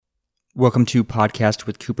Welcome to Podcast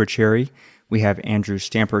with Cooper Cherry. We have Andrew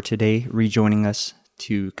Stamper today rejoining us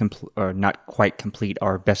to not quite complete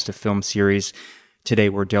our Best of Film series. Today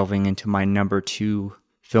we're delving into my number 2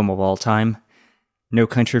 film of all time, No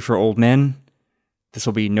Country for Old Men. This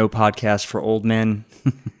will be no podcast for old men.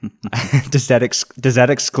 Does that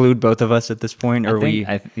exclude both of us at this point? Are we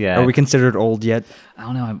considered old yet? I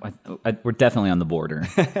don't know. We're definitely on the border.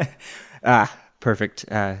 Perfect.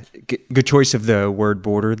 Good choice of the word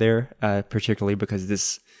border there, particularly because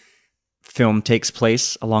this film takes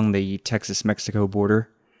place along the Texas-Mexico border.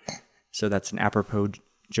 So that's an apropos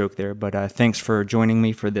joke there. But thanks for joining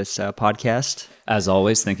me for this podcast. As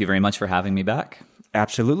always, thank you very much for having me back.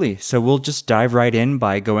 Absolutely. So we'll just dive right in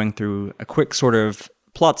by going through a quick sort of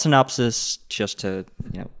plot synopsis just to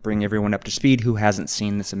bring everyone up to speed who hasn't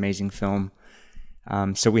seen this amazing film.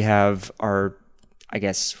 So we have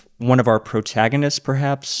one of our protagonists,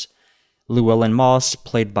 perhaps, Llewellyn Moss,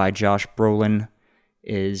 played by Josh Brolin,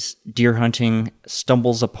 is deer hunting,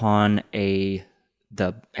 stumbles upon a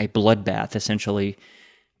bloodbath, essentially,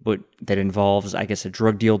 but that involves, a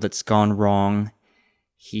drug deal that's gone wrong.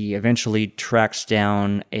 He eventually tracks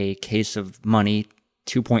down a case of money,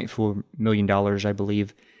 $2.4 million, I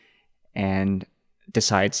believe, and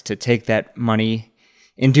decides to take that money.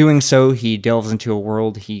 In doing so, he delves into a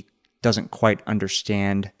world he doesn't quite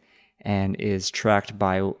understand and is tracked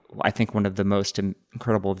by, I think, one of the most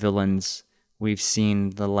incredible villains we've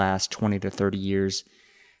seen the last 20 to 30 years,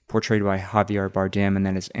 portrayed by Javier Bardem, and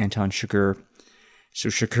that is Anton Chigurh. So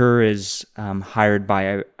Chigurh is hired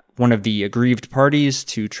by one of the aggrieved parties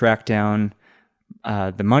to track down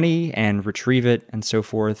the money and retrieve it and so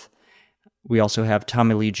forth. We also have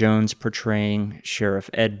Tommy Lee Jones portraying Sheriff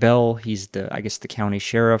Ed Bell. He's the county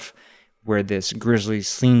sheriff, where this grisly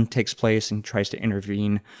scene takes place, and tries to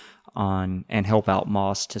intervene on and help out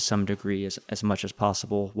Moss to some degree as much as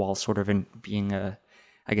possible, while sort of being a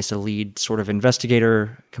lead sort of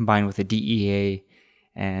investigator combined with the DEA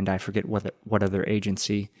and I forget what other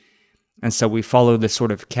agency. And so we follow this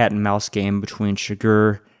sort of cat and mouse game between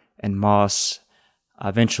Chigurh and Moss.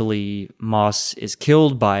 Eventually, Moss is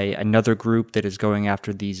killed by another group that is going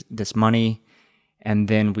after this money. And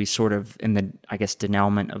then we sort of, in the,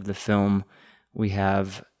 denouement of the film, we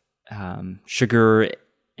have Chigurh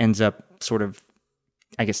ends up sort of,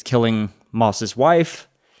 killing Moss's wife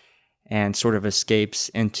and sort of escapes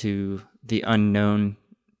into the unknown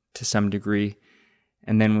to some degree.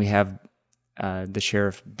 And then we have the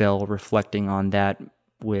Sheriff Bell reflecting on that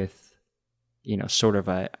with, sort of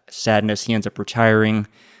a sadness. He ends up retiring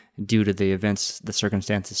due to the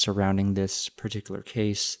circumstances surrounding this particular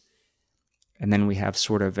case. And then we have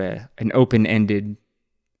sort of an open-ended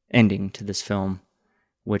ending to this film,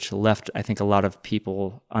 which left, I think, a lot of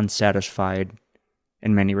people unsatisfied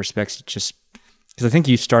in many respects. Just because I think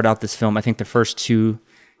you start out this film, I think the first 2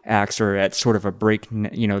 acts are at sort of a break.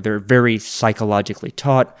 They're very psychologically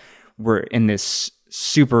taut. We're in this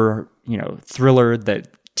super, thriller, that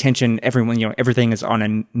tension. Everything is on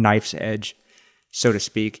a knife's edge, so to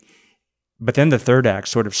speak. But then the third act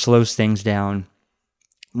sort of slows things down.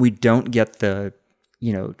 We don't get the,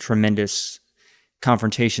 tremendous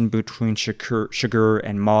confrontation between Chigurh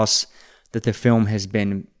and Moss that the film has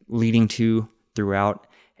been leading to throughout.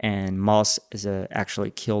 And Moss is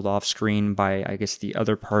actually killed off screen by, the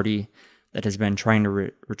other party that has been trying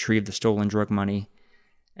to retrieve the stolen drug money.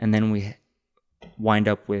 And then we wind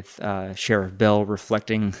up with Sheriff Bell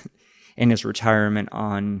reflecting in his retirement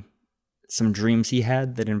on some dreams he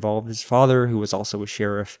had that involved his father, who was also a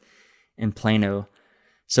sheriff in Plano.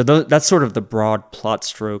 So that's sort of the broad plot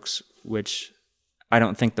strokes, which I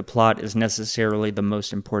don't think the plot is necessarily the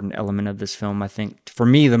most important element of this film. I think, for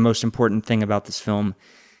me, the most important thing about this film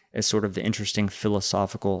is sort of the interesting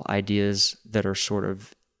philosophical ideas that are sort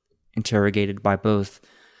of interrogated by both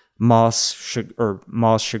Moss,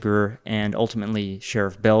 Chigurh, and ultimately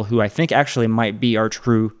Sheriff Bell, who I think actually might be our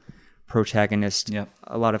true protagonist. Yep.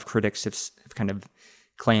 A lot of critics have kind of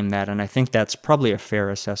claimed that, and I think that's probably a fair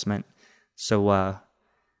assessment. So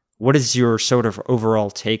what is your sort of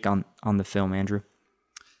overall take on the film, Andrew?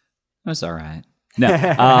 That's all right.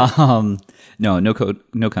 No,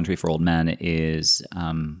 No Country for Old Men is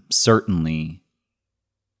certainly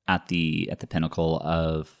at the pinnacle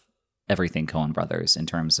of everything Coen Brothers in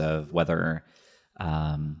terms of whether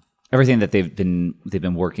everything that they've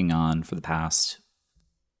been working on for the past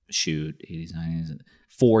 80s, 90s,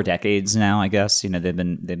 4 decades now. I guess they've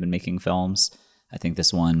been making films. I think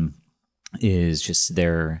this one is just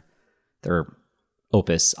their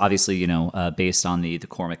opus, obviously, based on the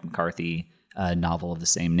Cormac McCarthy novel of the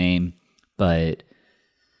same name, but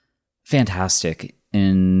fantastic.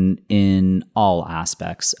 in all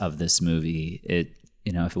aspects of this movie. It,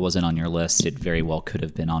 if it wasn't on your list, it very well could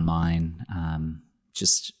have been on mine.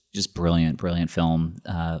 Just brilliant film.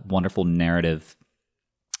 Wonderful narrative.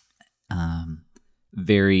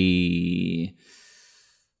 Very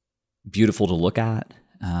beautiful to look at.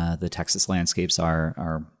 The Texas landscapes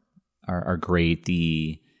are great.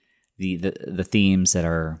 The themes that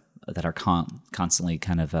are constantly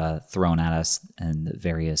kind of thrown at us and the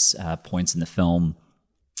various points in the film.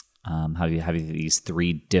 How you have these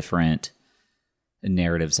three different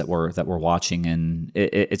narratives that we're watching, and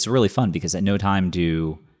it's really fun because at no time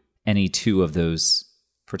do any two of those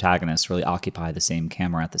protagonists really occupy the same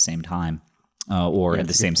camera at the same time, or at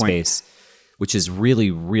the same space, which is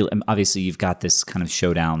really obviously you've got this kind of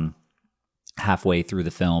showdown halfway through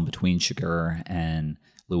the film between Chigurh and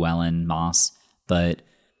Llewellyn Moss, but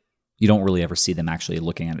you don't really ever see them actually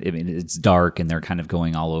looking at it. I mean, it's dark and they're kind of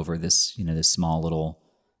going all over this, this small little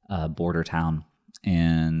border town,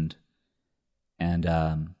 and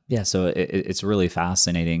so it's really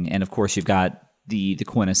fascinating. And of course, you've got the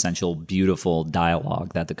quintessential beautiful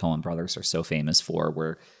dialogue that the Coen brothers are so famous for,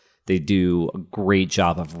 where they do a great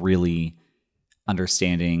job of really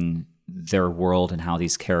understanding their world and how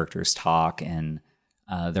these characters talk, and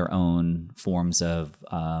their own forms of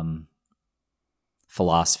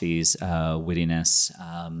philosophies, wittiness.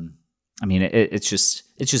 I mean, it's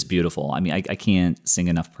just beautiful. I mean, I can't sing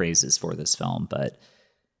enough praises for this film, but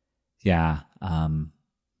yeah,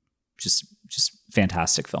 just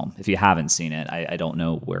fantastic film. If you haven't seen it, I don't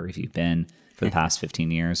know where have you been for the past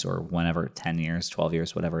 15 years or whenever, 10 years, 12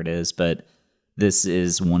 years, whatever it is, but this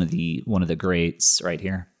is one of the greats right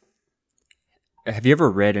here. Have you ever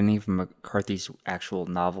read any of McCarthy's actual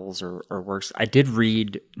novels or works? I did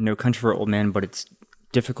read No Country for Old Men, but it's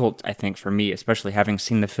difficult, I think, for me, especially having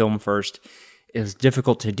seen the film first. It was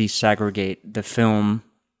difficult to desegregate the film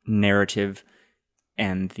narrative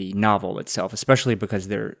and the novel itself, especially because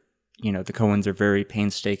they're, the Coens are very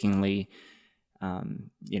painstakingly,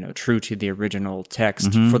 true to the original text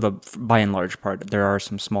by and large part. There are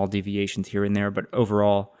some small deviations here and there, but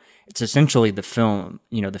overall, it's essentially the film.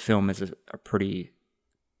 The film is a pretty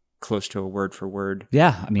close to a word for word.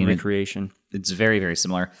 Yeah, I mean, recreation. It's very, very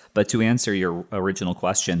similar. But to answer your original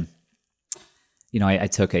question, I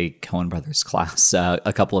took a Coen Brothers class,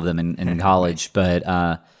 a couple of them in college. But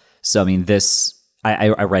so I mean,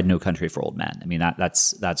 I read No Country for Old Men. I mean,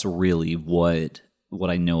 that's really what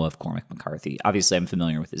I know of Cormac McCarthy. Obviously, I'm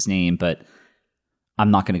familiar with his name, but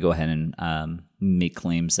I'm not going to go ahead and make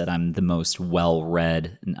claims that I'm the most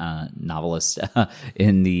well-read novelist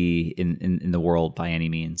in the world by any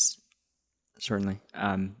means. Certainly,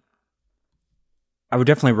 I would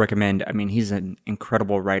definitely recommend. I mean, he's an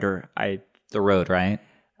incredible writer. The Road, right?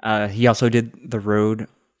 He also did The Road,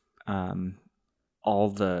 all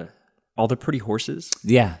the Pretty Horses.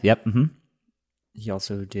 Yeah. Yep. Mm-hmm. He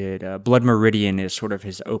also did Blood Meridian is sort of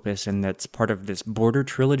his opus, and that's part of this Border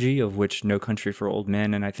trilogy, of which No Country for Old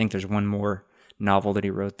Men, and I think there's one more novel that he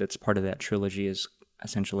wrote that's part of that trilogy, is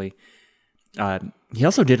essentially. He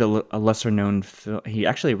also did a lesser-known film. He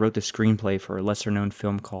actually wrote the screenplay for a lesser-known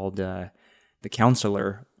film called The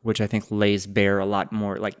Counselor, which I think lays bare a lot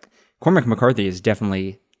more. Like, Cormac McCarthy is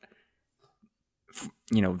definitely,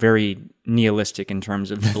 very nihilistic in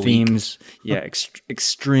terms of the themes. Yeah,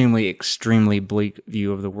 extremely bleak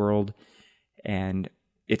view of the world. And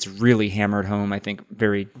it's really hammered home, I think,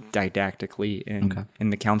 very didactically in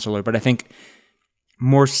The Counselor. But I think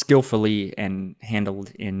more skillfully and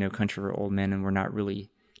handled in No Country for Old Men, and we're not really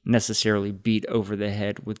necessarily beat over the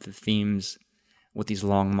head with the themes, with these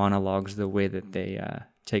long monologues, the way that they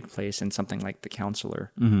take place in something like The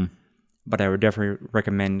Counselor. Mm-hmm. But I would definitely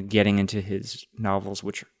recommend getting into his novels,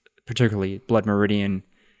 which particularly Blood Meridian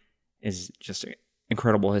is just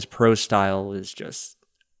incredible. His prose style is just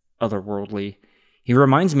otherworldly. He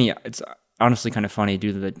reminds me, it's honestly kind of funny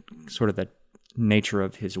due to the sort of the nature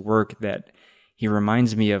of his work, that he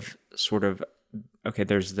reminds me of sort of,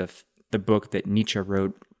 there's the book that Nietzsche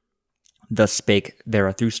wrote, Thus Spake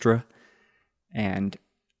Zarathustra. And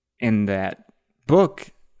in that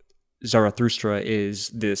book, Zarathustra is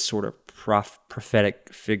this sort of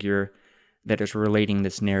prophetic figure that is relating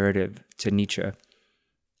this narrative to Nietzsche.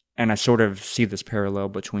 And I sort of see this parallel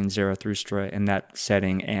between Zarathustra in that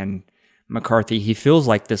setting and McCarthy. He feels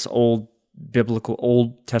like this Old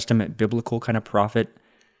Testament biblical kind of prophet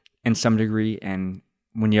in some degree. And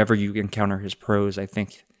whenever you encounter his prose, I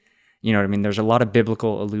think, there's a lot of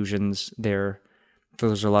biblical allusions there.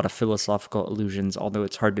 There's a lot of philosophical allusions, although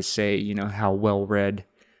it's hard to say, how well read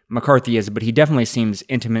McCarthy is, but he definitely seems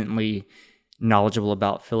intimately knowledgeable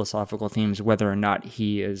about philosophical themes, whether or not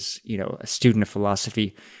he is, a student of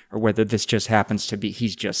philosophy, or whether this just happens to be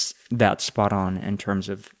he's just that spot on in terms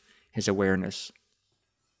of his awareness.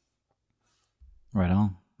 Right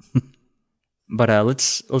on. But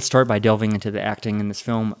let's start by delving into the acting in this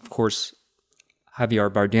film. Of course, Javier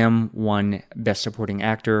Bardem won Best Supporting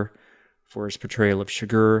Actor for his portrayal of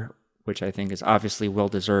Chigurh, which I think is obviously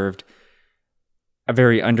well-deserved. A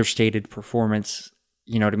very understated performance.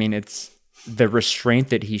 You know what I mean? It's the restraint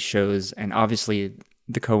that he shows, and obviously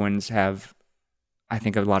the Coens have, I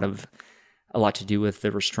think, a lot to do with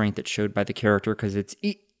the restraint that's showed by the character, because it's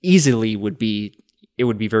it would be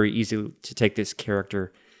very easy to take this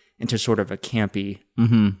character into sort of a campy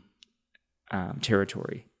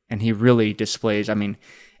territory. And he really displays,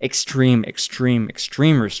 extreme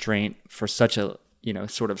restraint for such a,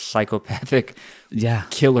 sort of psychopathic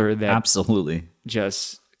killer that absolutely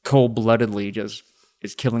just cold-bloodedly just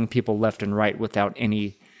is killing people left and right without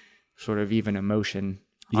any sort of even emotion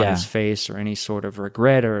on his face or any sort of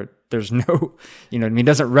regret, or there's no,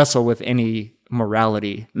 doesn't wrestle with any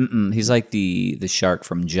morality. He's like the shark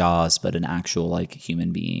from Jaws, but an actual like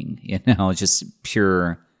human being, just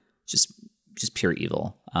pure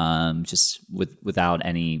evil. Just without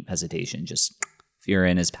any hesitation. Just if you're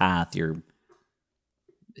in his path,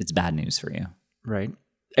 it's bad news for you. Right.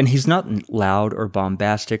 And he's not loud or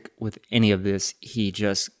bombastic with any of this. He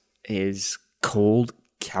just is cold,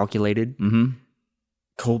 calculated,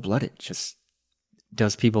 cold-blooded. Just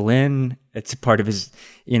does people in. It's part of his,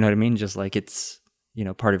 just like it's,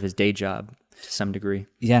 part of his day job to some degree.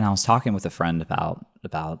 Yeah, and I was talking with a friend about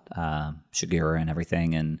Chigurh and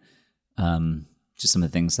everything, and just some of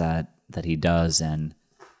the things that he does. And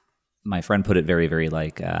my friend put it very, very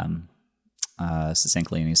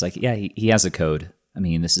succinctly, and he's like, yeah, he has a code.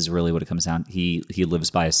 This is really what it comes down. He lives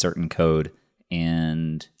by a certain code,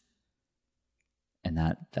 and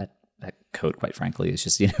that code, quite frankly, is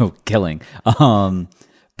just killing.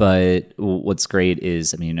 But what's great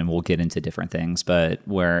is, and we'll get into different things, but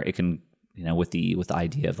where it can, with the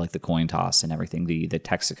idea of like the coin toss and everything, the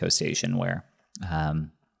Texaco station, where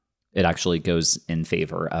it actually goes in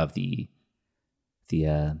favor of the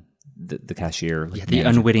cashier, like the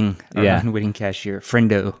unwitting cashier,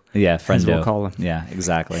 friendo. Yeah, friendo. As we'll call him. Yeah,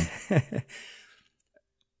 exactly.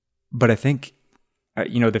 But I think,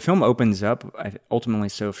 the film opens up ultimately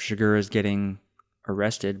so Chigurh is getting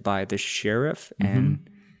arrested by the sheriff, and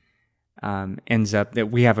ends up that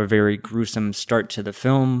we have a very gruesome start to the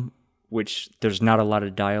film, which there's not a lot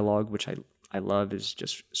of dialogue, which I love, is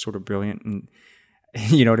just sort of brilliant. And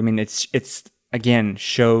you know what I mean? It's again,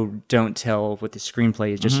 show, don't tell with the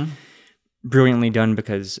screenplay is just brilliantly done,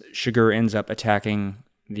 because Chigurh ends up attacking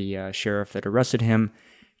the sheriff that arrested him,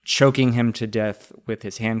 choking him to death with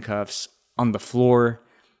his handcuffs on the floor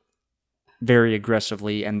very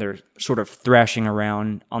aggressively, and they're sort of thrashing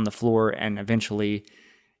around on the floor, and eventually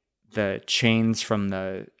the chains from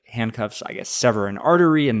the handcuffs, I guess, sever an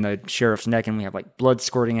artery in the sheriff's neck, and we have like blood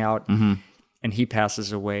squirting out, and he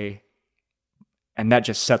passes away. And that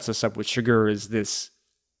just sets us up with Chigurh as this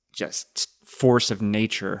just force of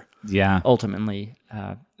nature. Yeah. Ultimately,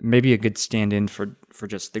 maybe a good stand-in for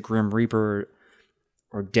just the Grim Reaper,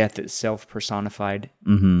 or death itself personified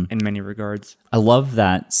in many regards. I love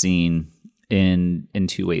that scene in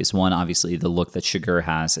two ways. One, obviously, the look that Chigurh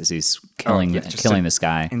has as he's killing this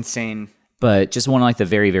guy. Insane. But just one of like the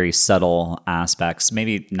very, very subtle aspects,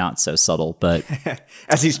 maybe not so subtle, but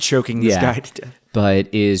as he's choking this guy to death.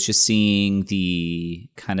 But is just seeing the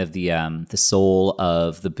kind of the sole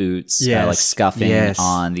of the boots like scuffing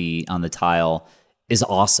on the tile is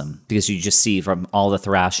awesome, because you just see from all the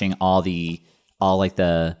thrashing, all like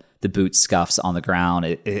the boot scuffs on the ground.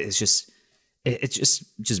 It's just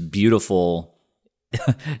beautiful.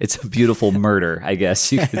 It's a beautiful murder, I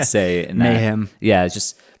guess you could say. In that. Mayhem. Yeah,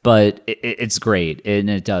 but it's great, and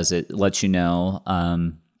it lets you know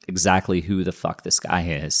exactly who the fuck this guy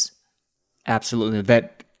is. Absolutely.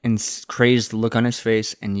 That crazed look on his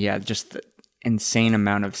face, and just the insane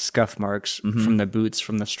amount of scuff marks from the boots,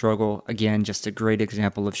 from the struggle. Again, just a great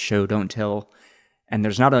example of show, don't tell. And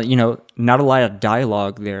there's not a lot of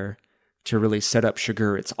dialogue there to really set up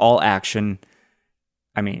Chigurh. It's all action.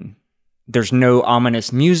 There's no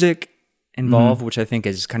ominous music involved, which I think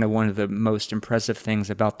is kind of one of the most impressive things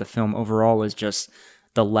about the film overall, is just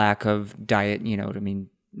the lack of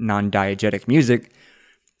non-diegetic music.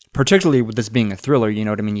 Particularly with this being a thriller,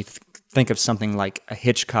 you think of something like a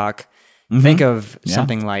Hitchcock, think of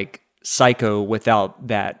something like Psycho without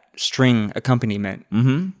that string accompaniment.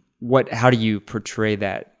 How do you portray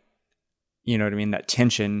that, that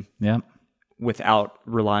tension without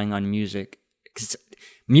relying on music? 'Cause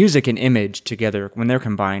music and image together, when they're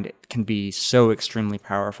combined, it can be so extremely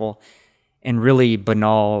powerful, and really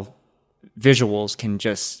banal visuals can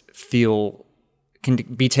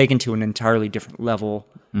be taken to an entirely different level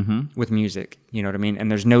with music. You know what I mean? And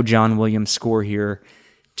there's no John Williams score here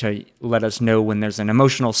to let us know when there's an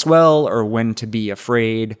emotional swell or when to be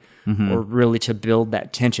afraid or really to build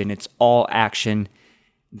that tension. It's all action.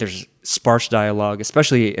 There's sparse dialogue,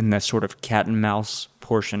 especially in the sort of cat and mouse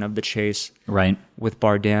portion of the chase, Right. with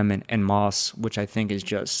Bardem and Moss, which I think is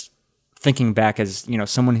just, thinking back as, you know,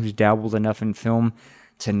 someone who's dabbled enough in film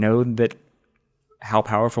to know that how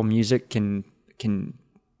powerful music can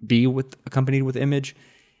be accompanied with image.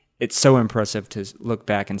 It's so impressive to look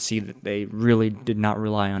back and see that they really did not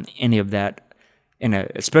rely on any of that,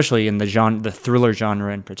 especially in the thriller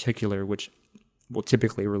genre in particular, which will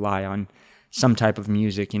typically rely on some type of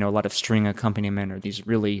music, you know, a lot of string accompaniment or these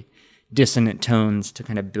really dissonant tones to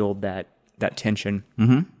kind of build that tension.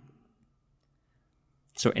 Mm-hmm.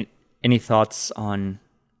 So, any thoughts on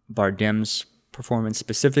Bardem's performance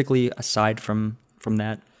specifically, aside from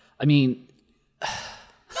that? I mean,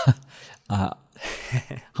 how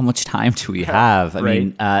much time do we have?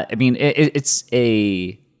 Right.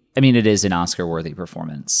 It is an Oscar-worthy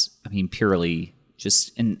performance. I mean, purely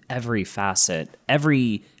just in every facet,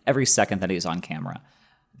 every second that he's on camera,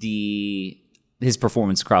 his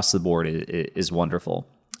performance across the board is wonderful.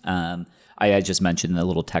 I just mentioned the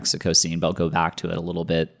little Texaco scene, but I'll go back to it a little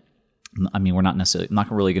bit. I mean, I'm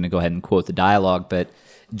not really going to go ahead and quote the dialogue, but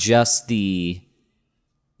just you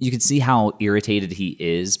can see how irritated he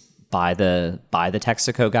is by the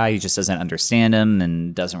Texaco guy. He just doesn't understand him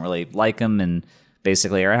and doesn't really like him, and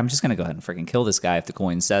basically, all right, I'm just going to go ahead and freaking kill this guy if the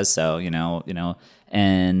coin says so, you know,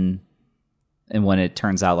 and when it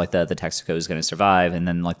turns out like the Texaco is going to survive, and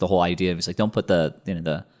then like the whole idea of it's like, don't put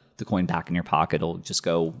the coin back in your pocket, it'll just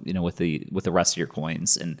go, you know, with the rest of your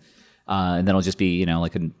coins, and then it'll just be, you know,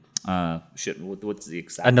 like what's the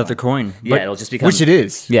exact Another coin. Yeah, it'll just become, which it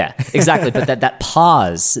is. Yeah, exactly. But that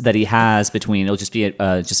pause that he has between, it'll just be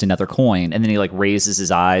just another coin, and then he like raises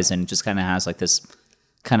his eyes and just kind of has like this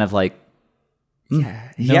kind of like,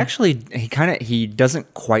 yeah, he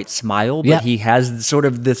doesn't quite smile, but he has sort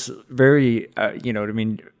of this very, you know what I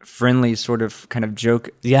mean, friendly sort of kind of joke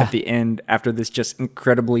at the end after this just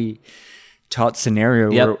incredibly taut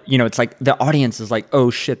scenario where, you know, it's like the audience is like,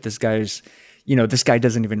 oh shit, this guy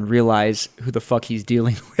doesn't even realize who the fuck he's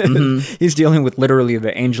dealing with. Mm-hmm. He's dealing with literally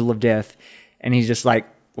the angel of death, and he's just like,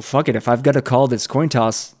 well, fuck it, if I've got to call this coin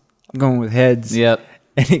toss, I'm going with heads. Yep.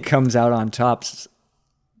 And he comes out on top.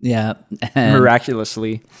 Yeah,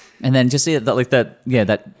 miraculously, and then just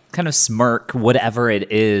that kind of smirk, whatever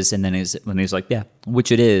it is, and then he's like, yeah,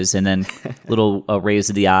 which it is, and then little raise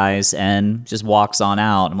of the eyes, and just walks on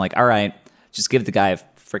out. I'm like, all right, just give the guy a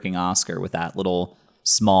freaking Oscar with that little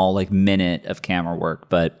small like minute of camera work.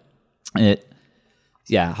 But Javier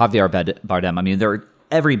Bardem. I mean,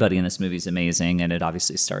 everybody in this movie is amazing, and it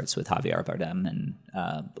obviously starts with Javier Bardem, and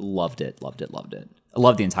loved it. I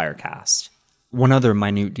love the entire cast. One other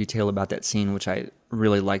minute detail about that scene, which I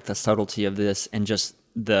really like the subtlety of this, and just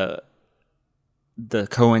the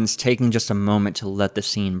Coens taking just a moment to let the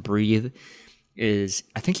scene breathe, is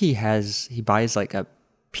I think he buys like a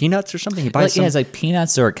peanuts or something. He has like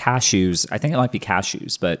peanuts or cashews. I think it might be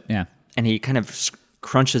cashews, but yeah. And he kind of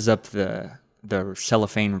crunches up the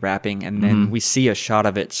cellophane wrapping, and then we see a shot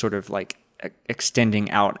of it sort of like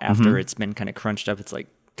extending out after it's been kind of crunched up. It's like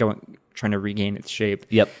trying to regain its shape.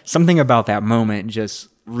 Yep. Something about that moment just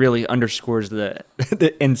really underscores the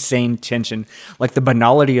insane tension. Like the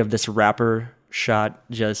banality of this wrapper shot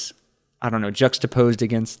just, I don't know, juxtaposed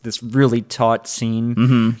against this really taut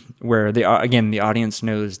scene where the audience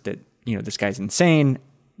knows that, you know, this guy's insane.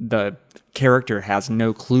 The character has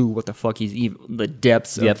no clue what the fuck the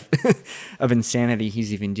depths of insanity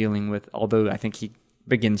he's even dealing with. Although I think he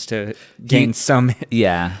begins to gain some.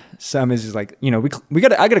 Yeah. Some is just like, you know, I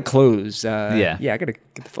gotta close. I gotta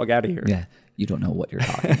get the fuck out of here. Yeah. You don't know what you're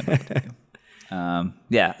talking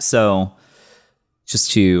about. So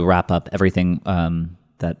just to wrap up, everything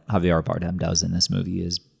that Javier Bardem does in this movie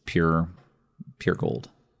is pure gold.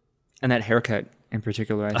 And that haircut in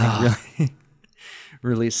particular, I think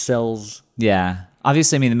really sells. Yeah.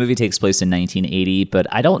 Obviously, I mean, the movie takes place in 1980, but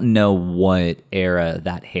I don't know what era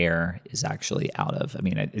that hair is actually out of. I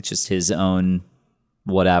mean, it's just his own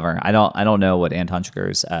whatever. I don't know what Anton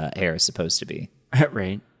Chigurh's hair is supposed to be.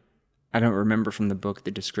 Right. I don't remember from the book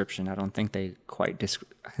the description. I don't think they quite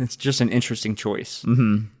it's just an interesting choice.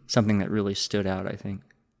 Mm-hmm. Something that really stood out, I think,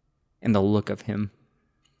 in the look of him.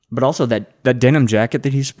 But also that denim jacket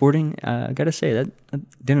that he's sporting, I gotta say, that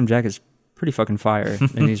denim jacket is pretty fucking fire,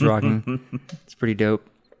 and he's rocking. It's pretty dope.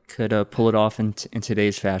 Could pull it off in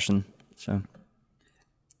today's fashion. So,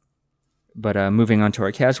 but moving on to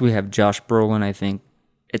our cast, we have Josh Brolin. I think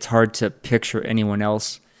it's hard to picture anyone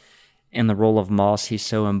else in the role of Moss. He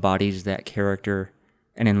so embodies that character,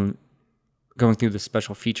 and in going through the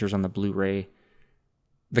special features on the Blu-ray,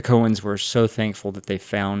 the Coens were so thankful that they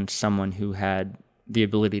found someone who had the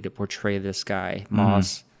ability to portray this guy,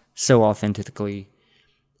 Moss, so authentically.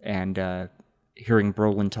 And hearing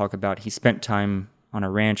Brolin talk about he spent time on a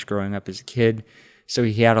ranch growing up as a kid, so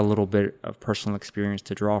he had a little bit of personal experience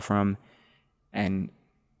to draw from. And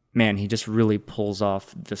man, he just really pulls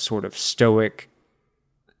off the sort of stoic,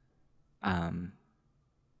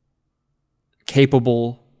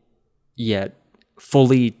 capable, yet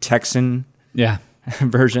fully Texan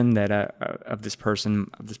version that of this person,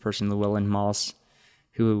 Llewellyn Moss,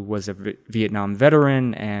 who was a Vietnam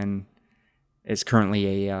veteran and is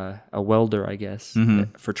currently a welder, I guess,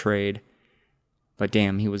 for trade. But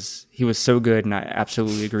damn, he was so good, and I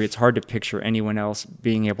absolutely agree. It's hard to picture anyone else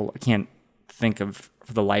being able. I can't think of,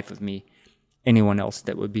 for the life of me, anyone else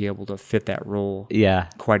that would be able to fit that role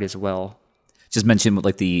quite as well. Just mentioned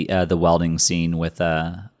like the welding scene with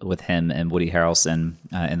him and Woody Harrelson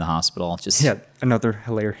in the hospital. Just another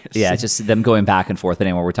hilarious. Yeah, scene. just them going back and forth.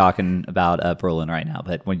 Anyway, we're talking about Brolin right now,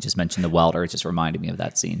 but when you just mentioned the welder, it just reminded me of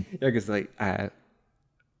that scene. Yeah, because like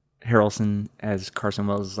Harrelson as Carson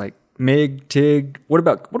Wells is like, Mig, Tig, what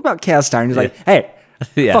about cast iron? He's like, hey,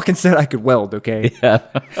 fucking said I could weld, okay? Yeah.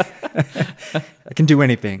 I can do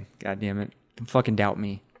anything. God damn it. Don't fucking doubt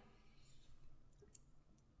me.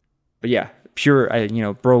 But yeah, pure,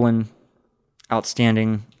 Brolin,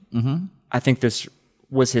 outstanding. Mm-hmm. I think this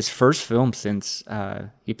was his first film since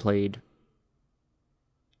he played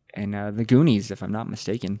in The Goonies, if I'm not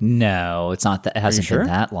mistaken. No, it's not that. It hasn't been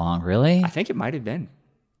that long, really. I think it might have been.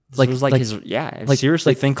 Like, it was like his, I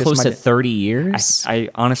seriously think close to 30 years. I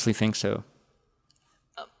honestly think so.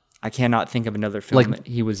 I cannot think of another film that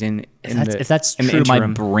he was in. If that's true, my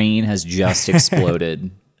brain has just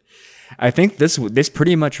exploded. I think this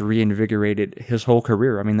pretty much reinvigorated his whole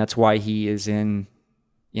career. I mean, that's why he is in,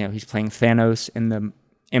 he's playing Thanos in the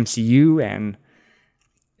MCU and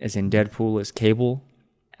is in Deadpool as Cable.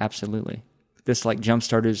 Absolutely, this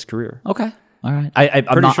jump-started his career. Okay, all right.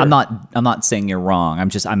 I'm not saying you're wrong.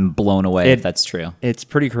 I'm blown away if that's true. It's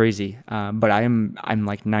pretty crazy, but I'm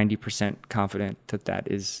like 90% confident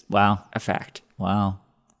that is a fact. Wow,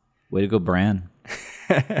 way to go, Bran.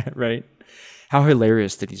 Right. How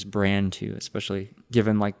hilarious that he's Bran too, especially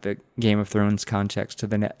given the Game of Thrones context to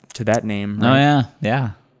that name. Right? Oh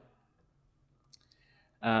yeah.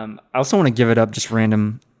 I also want to give it up, just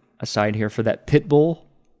random aside here, for that pit bull.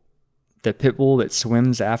 The pit bull that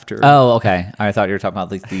swims after. Oh, okay. I thought you were talking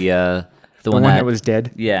about the one that was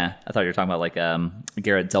dead. Yeah, I thought you were talking about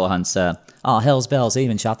Garrett Dillahunt's hell's bells, they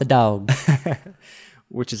even shot the dog.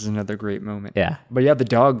 Which is another great moment. Yeah. But yeah, the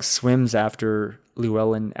dog swims after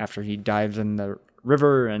Llewellyn after he dives in the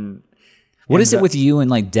river. And what is it with you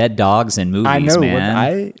and dead dogs in movies, I know,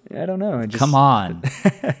 man? I don't know. Come on.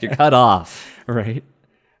 You're cut off. Right.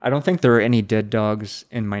 I don't think there are any dead dogs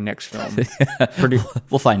in my next film.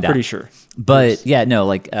 We'll find out. Pretty sure. But yeah, no,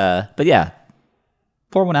 but yeah,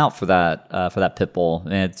 pour one out for that pit bull.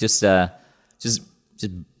 And it just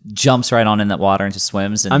jumps right on in that water and just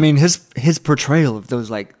swims. And I mean, his portrayal of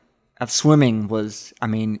those of swimming was,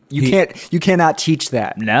 you cannot teach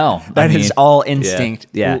that. No, that is all instinct.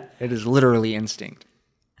 Yeah. It is literally instinct.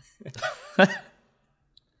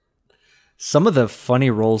 Some of the funny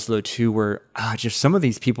roles, though, too, were just some of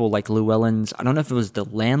these people, like Llewellyn's. I don't know if it was the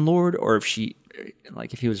landlord or if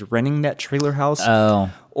if he was renting that trailer house. Oh.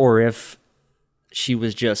 Or if she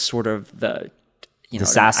was just sort of the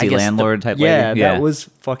sassy landlord type lady. Yeah, that was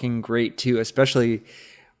fucking great, too. Especially,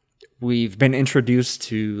 we've been introduced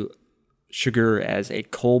to Sugar as a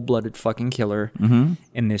cold-blooded fucking killer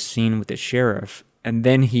in this scene with the sheriff. And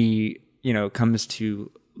then he, comes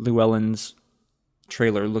to Llewellyn's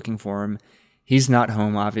trailer looking for him. He's not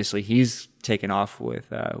home, obviously. He's taken off with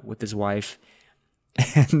his wife,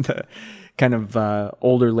 and the kind of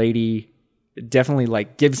older lady definitely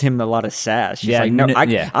gives him a lot of sass. She's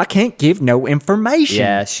I can't give no information.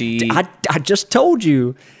 Yeah, I just told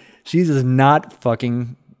you. She's not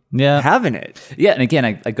fucking having it. Yeah, and again,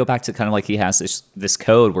 I go back to kind of he has this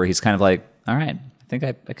code where he's kind of all right, I think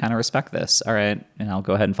I kind of respect this. All right, and I'll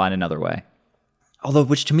go ahead and find another way. Although,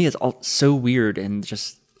 which to me is all so weird, and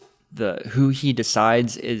just who he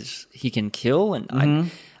decides is he can kill, and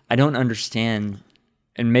I don't understand.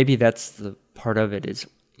 And maybe that's the part of it is,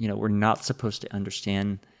 we're not supposed to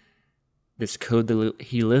understand this code that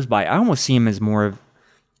he lives by. I almost see him as more of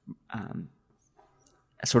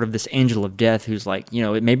sort of this angel of death who's like,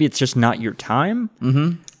 maybe it's just not your time,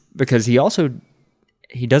 because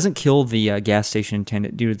he doesn't kill the gas station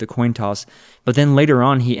attendant due to the coin toss, but then later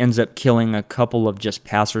on he ends up killing a couple of just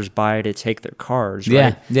passersby to take their cars.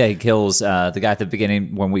 Right? Yeah. He kills the guy at the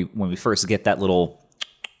beginning when we first get that little.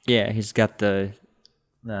 Yeah, he's got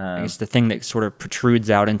I guess the thing that sort of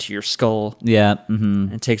protrudes out into your skull. Yeah, mm-hmm.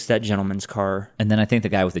 And takes that gentleman's car. And then I think the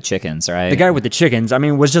guy with the chickens, right? The guy with the chickens,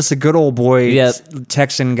 was just a good old boy,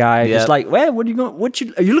 Texan guy. Yep. Just like, well, what are you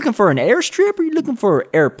going? Are you looking for an airstrip or are you looking for an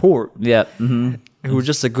airport? Yeah. Mm-hmm. Who was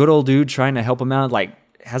just a good old dude trying to help him out, like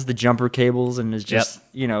has the jumper cables and is just,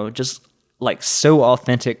 just like so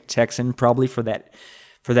authentic Texan, probably for that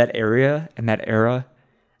area and that era.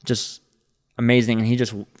 Just amazing. And he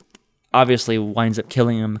just obviously winds up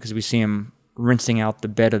killing him because we see him rinsing out the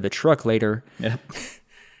bed of the truck later. Yeah.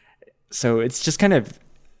 So it's just kind of,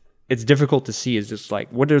 it's difficult to see. Is just like,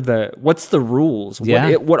 what's the rules?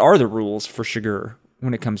 Yeah. What are the rules for Chigurh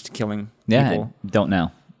when it comes to killing people? I don't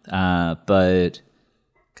know. But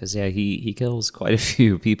because he kills quite a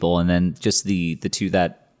few people, and then just the two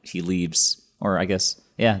that he leaves, or I guess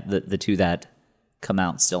the two that come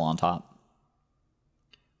out still on top.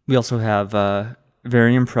 We also have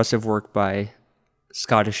very impressive work by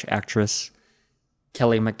Scottish actress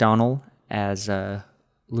Kelly MacDonald as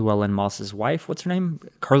Llewellyn Moss's wife. What's her name?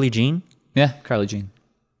 Carly Jean. Yeah, Carly Jean.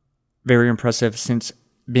 Very impressive. Since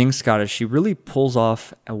being Scottish, she really pulls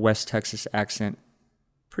off a West Texas accent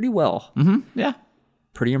pretty well. Mm-hmm. Yeah.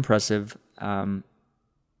 Pretty impressive. I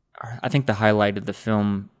think the highlight of the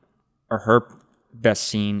film, or her best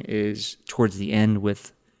scene, is towards the end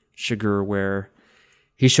with Chigurh, where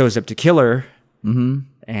he shows up to kill her, and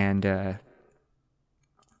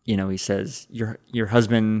he says, "Your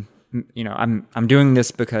husband. I'm doing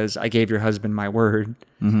this because I gave your husband my word."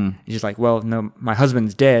 Mm-hmm. He's like, "Well, no, my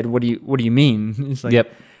husband's dead. What do you mean?" He's like,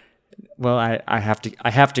 "Yep. Well, I have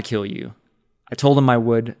to kill you. I told him I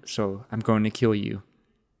would, so I'm going to kill you."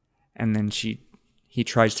 And then he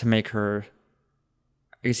tries to make her,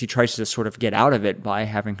 I guess he tries to sort of get out of it by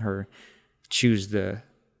having her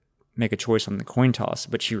make a choice on the coin toss,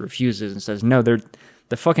 but she refuses and says, "No, the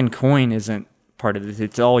fucking coin isn't part of this.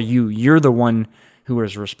 It's all you. You're the one who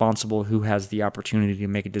is responsible, who has the opportunity to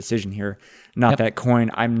make a decision here, not that coin.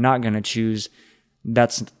 I'm not going to choose.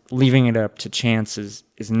 That's leaving it up to chance is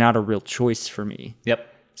not a real choice for me." Yep.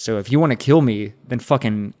 So if you want to kill me, then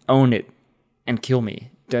fucking own it and kill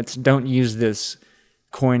me. Don't use this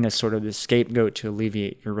coin as sort of the scapegoat to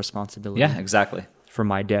alleviate your responsibility. Yeah, exactly. For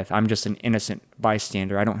my death. I'm just an innocent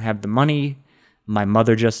bystander. I don't have the money. My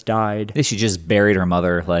mother just died. She just buried her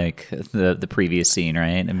mother like the previous scene,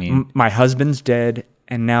 right? I mean, my husband's dead,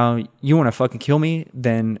 and now you want to fucking kill me?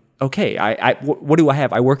 Then okay. What do I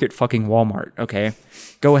have? I work at fucking Walmart. Okay,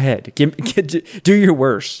 go ahead. Do your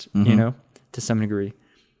worst. To some degree.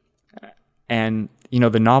 And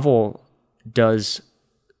the novel does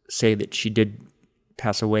say that she did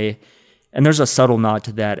pass away, and there's a subtle nod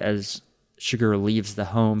to that as Chigurh leaves the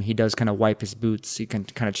home. He does kind of wipe his boots. He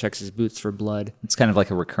kind of checks his boots for blood. It's kind of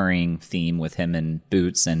like a recurring theme with him and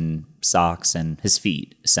boots and socks and his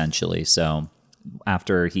feet, essentially. So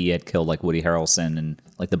after he had killed like Woody Harrelson and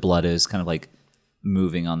like the blood is kind of like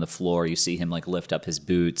moving on the floor, you see him like lift up his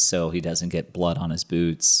boots so he doesn't get blood on his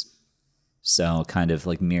boots. So kind of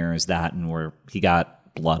like mirrors that, and where he got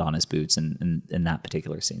blood on his boots in that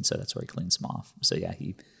particular scene. So that's where he cleans them off. So yeah,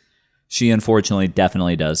 she unfortunately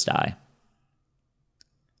definitely does die.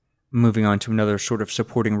 Moving on to another sort of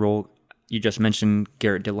supporting role, you just mentioned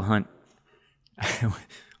Garrett Dillahunt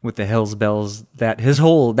with the Hells Bells. That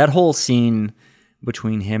whole scene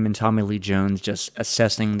between him and Tommy Lee Jones, just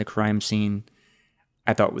assessing the crime scene,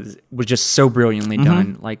 I thought was just so brilliantly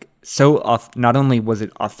done. Like not only was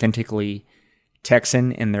it authentically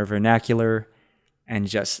Texan in their vernacular, and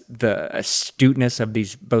just the astuteness of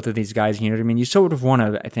both of these guys. You know what I mean? You sort of want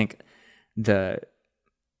to, I think,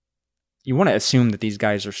 you want to assume that these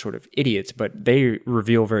guys are sort of idiots, but they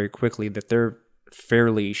reveal very quickly that they're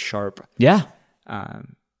fairly sharp. Yeah.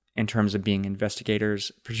 In terms of being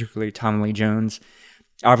investigators, particularly Tommy Lee Jones.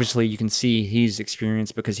 Obviously, you can see he's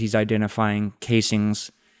experienced because he's identifying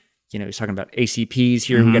casings. He's talking about ACPs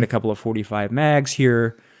here. We got a couple of 45 mags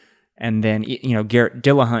here. And then, Garrett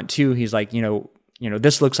Dillahunt, too, he's like,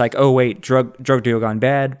 this looks like, oh, wait, drug deal gone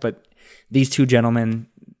bad. But these two gentlemen,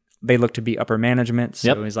 they look to be upper management.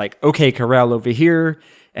 So he's like, okay, corral over here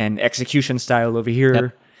and execution style over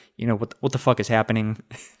here. Yep. What the fuck is happening?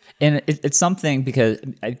 And it's something because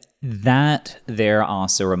that there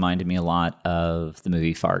also reminded me a lot of the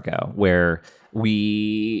movie Fargo, where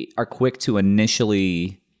we are quick to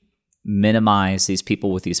initially minimize these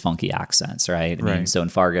people with these funky accents, right? I mean, Right. so in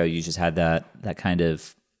Fargo, you just had that kind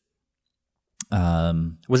of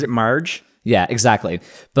Was it Marge? yeah, exactly.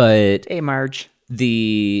 But Hey, Marge.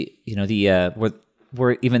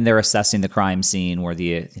 where even they're assessing the crime scene where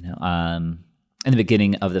in the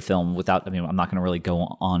beginning of the film I'm not going to really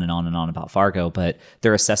go on and on and on about Fargo, but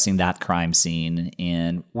they're assessing that crime scene,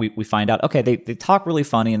 and we find out, okay, they talk really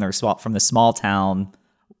funny and they're from the small town,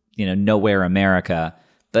 nowhere America,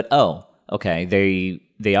 but okay,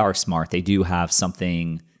 they are smart. They do have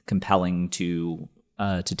something compelling to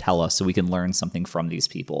tell us, so we can learn something from these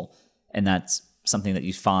people. And that's something that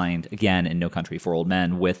you find again in No Country for Old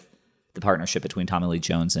Men with the partnership between Tommy Lee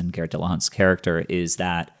Jones and Garrett Dillahunt's character, is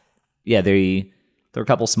that they're a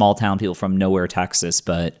couple small town people from nowhere, Texas,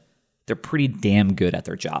 but they're pretty damn good at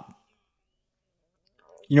their job.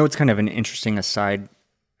 It's kind of an interesting aside,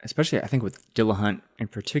 especially I think with Dillahunt in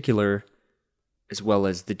particular, as well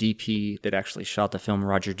as the DP that actually shot the film,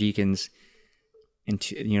 Roger Deakins.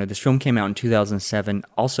 This film came out in 2007.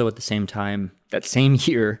 Also at the same time, that same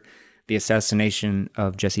year, the assassination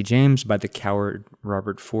of Jesse James by the coward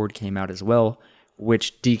Robert Ford came out as well,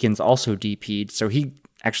 which Deakins also DP'd. So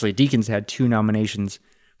Deakins had 2 nominations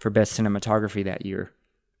for Best Cinematography that year.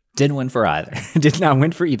 Didn't win for either. Did not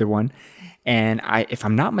win for either one. And if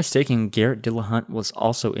I'm not mistaken, Garrett Dillahunt was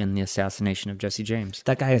also in the assassination of Jesse James.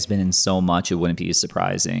 That guy has been in so much, it wouldn't be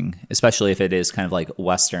surprising, especially if it is kind of like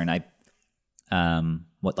Western.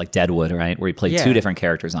 Like Deadwood, right? Where he played 2 different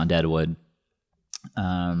characters on Deadwood.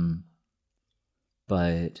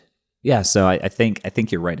 But yeah, so I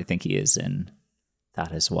think you're right. I think he is in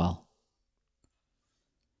that as well.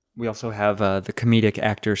 We also have the comedic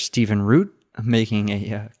actor Stephen Root making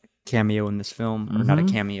a cameo in this film, or not a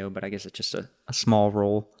cameo, but I guess it's just a small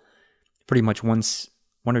role. Pretty much one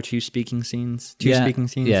or two speaking scenes. Speaking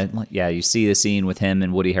scenes. Yeah. You see the scene with him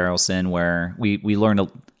and Woody Harrelson where we learned.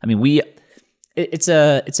 It's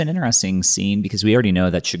an interesting scene because we already know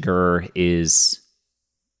that Chigurh is.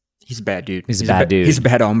 He's a bad dude. He's a bad dude. He's a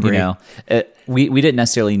bad hombre. We didn't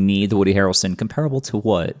necessarily need the Woody Harrelson comparable to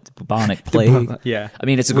what? The bubonic plague? Yeah. I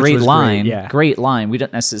mean, it's a Which great was line. great, yeah. Great line. We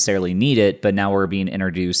don't necessarily need it, but now we're being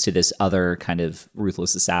introduced to this other kind of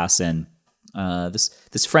ruthless assassin,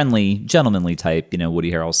 this friendly, gentlemanly type,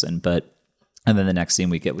 Woody Harrelson. And then the next scene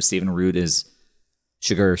we get with Stephen Root is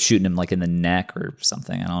Chigurh shooting him like in the neck or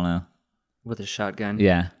something. I don't know. With a shotgun.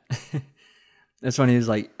 Yeah. That's when he's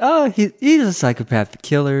like, he's a psychopathic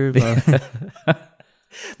killer.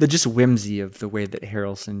 The just whimsy of the way that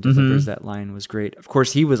Harrelson delivers that line was great. Of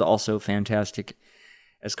course, he was also fantastic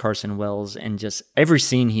as Carson Wells, and just every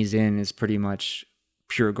scene he's in is pretty much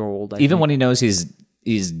pure gold. Even when he knows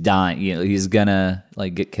he's dying, he's gonna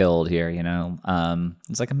like get killed here.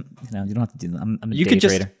 It's like you don't have to do that. I'm a day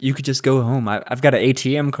trader. You could just go home. I've got an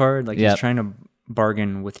ATM card. Like he's trying to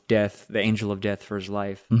bargain with death, the angel of death, for his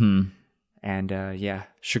life. Mm-hmm. And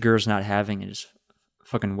Chigurh's not having it. Just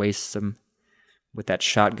fucking wastes him with that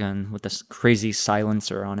shotgun with this crazy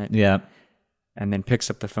silencer on it. Yeah. And then picks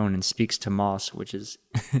up the phone and speaks to Moss, which is,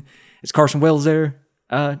 is Carson Wells there?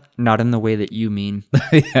 Not in the way that you mean.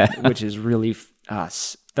 Which is really,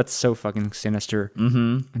 that's so fucking sinister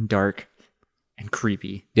and dark and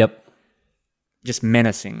creepy. Yep. Just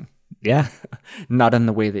menacing. Yeah. Not in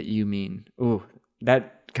the way that you mean. Ooh,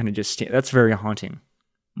 that kind of that's very haunting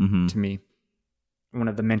to me. One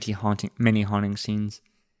of the many haunting scenes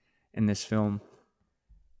in this film.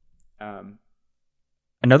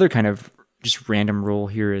 Another kind of just random role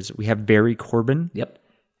here is we have Barry Corbin. Yep.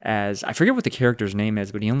 As I forget what the character's name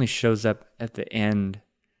is, but he only shows up at the end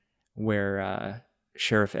where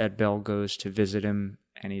Sheriff Ed Bell goes to visit him,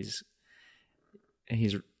 and he's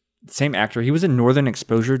the same actor. He was in Northern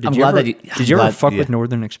Exposure. Did you ever fuck with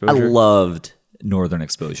Northern Exposure? I loved Northern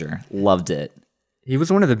Exposure. Loved it. He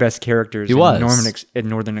was one of the best characters in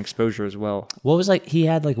Northern Exposure as well. What was he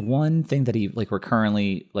had one thing that he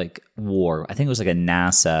recurrently wore. I think it was a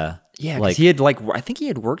NASA. Yeah, because he had I think he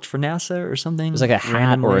had worked for NASA or something. It was a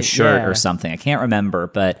hat or a shirt or something. I can't remember,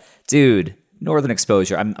 but dude, Northern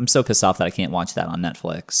Exposure. I'm so pissed off that I can't watch that on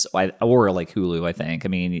Netflix or Hulu. I think. I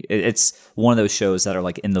mean, it's one of those shows that are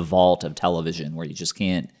in the vault of television where you just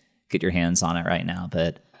can't get your hands on it right now.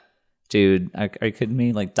 But dude, are you kidding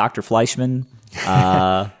me? Dr. Fleischman.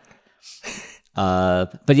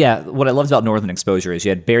 But yeah, what I loved about Northern Exposure is you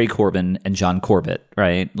had Barry Corbin and John Corbett,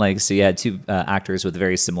 right? So you had two actors with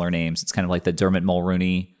very similar names. It's kind of like the Dermot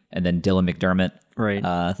Mulroney and then Dylan McDermott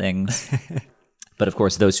things. But of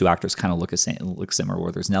course, those two actors kind of look similar,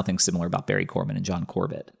 where there's nothing similar about Barry Corbin and John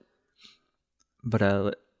Corbett.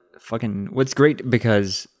 But what's great,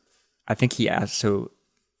 because I think he asked, so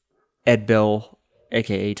Ed Bell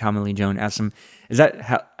aka Tommy Lee Jones, asks him, "Is that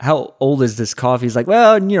how old is this coffee?" He's like,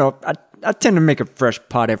 "Well, I tend to make a fresh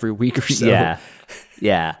pot every week or so."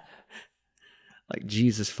 Yeah. Like,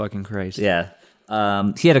 Jesus fucking Christ. Yeah.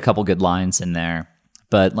 He had a couple good lines in there,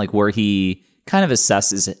 but like where he kind of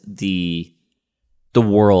assesses the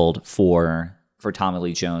world for Tommy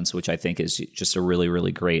Lee Jones, which I think is just a really,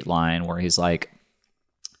 really great line where he's like,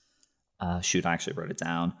 shoot, I actually wrote it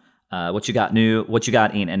down. What you got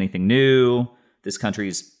ain't anything new. This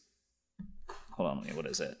country's, hold on, what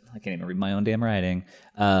is it? I can't even read my own damn writing.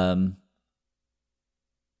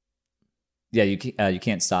 You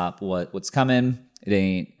can't stop what's coming. It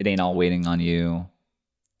ain't all waiting on you.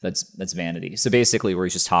 That's vanity. So basically, where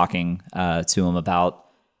he's just talking to him about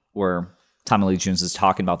where Tommy Lee Jones is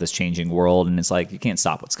talking about this changing world, and it's like, you can't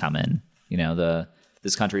stop what's coming.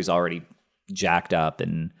 This country's already jacked up,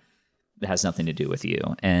 and it has nothing to do with you.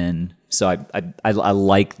 And so I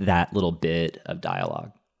like that little bit of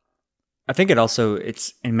dialogue. I think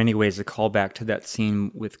it's in many ways a callback to that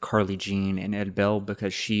scene with Carly Jean and Ed Bell,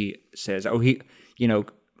 because she says,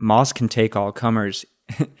 Moss can take all comers.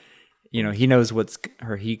 He knows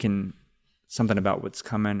he can, something about what's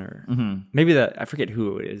coming, or maybe I forget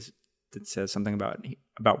who it is that says something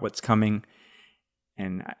about what's coming.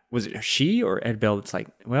 And was it she or Ed Bell that's like,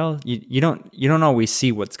 well, you don't always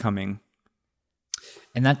see what's coming.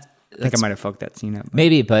 And I think I might have fucked that scene up.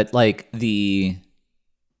 Maybe, but like I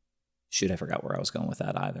forgot where I was going with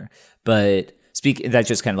that either. But that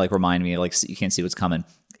just kind of like reminded me, like, you can't see what's coming,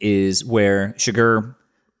 is where Chigurh,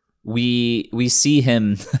 we see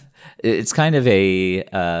him. It's kind of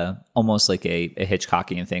almost like a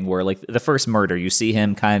Hitchcockian thing, where like the first murder, you see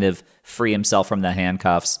him kind of free himself from the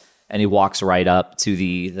handcuffs, and he walks right up to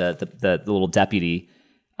the little deputy,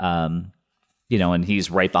 and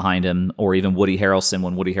he's right behind him. Or even Woody Harrelson,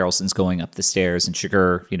 when Woody Harrelson's going up the stairs, and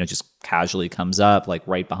Chigurh, just casually comes up like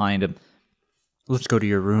right behind him. Let's go to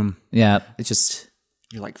your room. Yeah, it's just,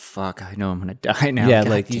 you're like, fuck, I know I'm gonna die now. Yeah,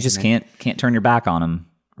 God, like you just can't turn your back on him.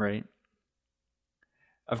 Right.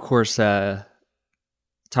 Of course, Tommy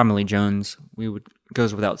Lee Jones,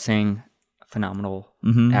 goes without saying, phenomenal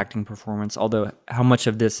acting performance. Although, how much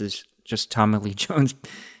of this is just Tommy Lee Jones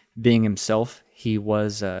being himself? He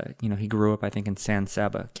was, he grew up, I think, in San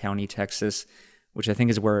Saba County, Texas, which I think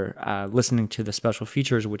is where, listening to the special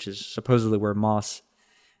features, which is supposedly where Moss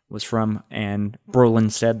was from, and Brolin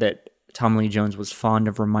said that Tommy Lee Jones was fond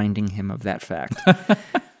of reminding him of that fact.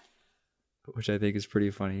 Which I think is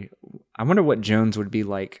pretty funny. I wonder what Jones would be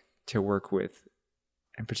like to work with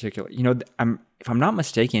in particular. If I'm not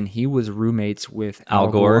mistaken, he was roommates with Al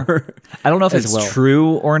Gore. I don't know if it's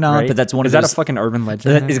true or not, right? But that's one of those... Is that a fucking urban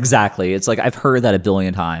legend? Exactly. It's like, I've heard that a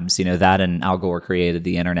billion times, that and Al Gore created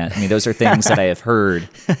the internet. I mean, those are things that I have heard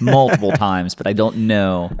multiple times, but I don't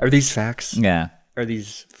know. Are these facts? Yeah. Are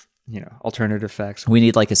these, alternative facts? We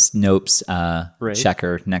need like a Snopes right?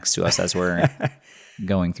 checker next to us as we're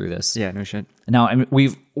going through this. Yeah, no shit. Now, I mean,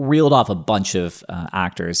 we've reeled off a bunch of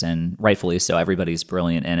actors, and rightfully so. Everybody's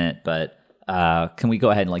brilliant in it, but can we go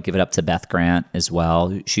ahead and like give it up to Beth Grant as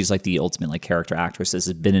well? She's like the ultimate like character actress.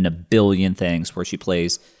 Has been in a billion things, where she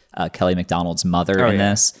plays Kelly MacDonald's mother in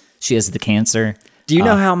this. She has the cancer. Do you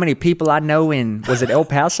know how many people I know in, was it El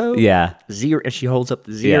Paso? Yeah. 0. And she holds up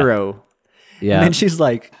the 0. Yeah. And then she's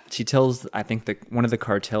like, she tells, I think, one of the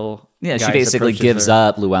cartel guys, she basically gives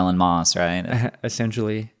up Llewellyn Moss, right?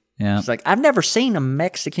 Essentially. Yeah. She's like, I've never seen a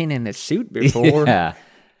Mexican in a suit before. Yeah.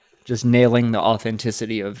 Just nailing the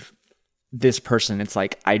authenticity of this person. It's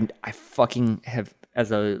like, I fucking have,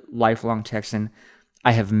 as a lifelong Texan,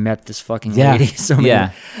 I have met this fucking lady so many.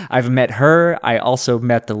 Yeah. I've met her. I also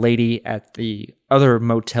met the lady at the other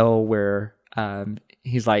motel where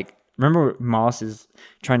he's like, remember Moss is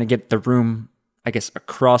trying to get the room, I guess,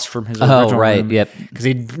 across from his original room. Yep. Because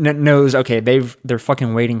he knows, okay, they're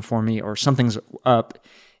fucking waiting for me, or something's up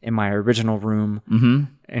in my original room. Mm-hmm.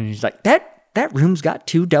 And he's like, that room's got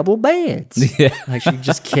 2 double beds. Yeah. Like, she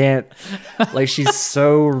just can't, like, she's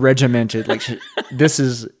so regimented. Like,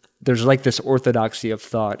 there's like this orthodoxy of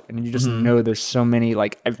thought, and you just know there's so many,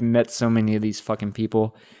 like, I've met so many of these fucking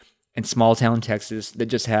people in small town Texas that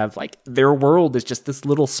just have, like, their world is just this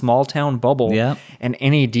little small town bubble. Yeah. And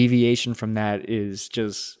any deviation from that is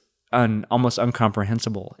just almost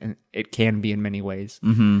incomprehensible. And it can be in many ways,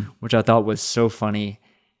 which I thought was so funny,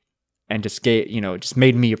 and just just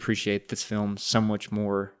made me appreciate this film so much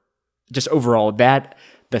more. Just overall,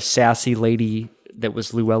 the sassy lady that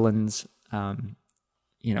was Llewellyn's,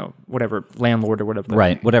 whatever, landlord or whatever.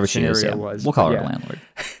 Right. Whatever she is. Yeah. Was. We'll call her a landlord.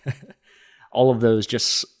 All of those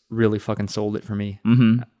just really fucking sold it for me.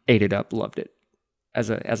 Ate it up, loved it as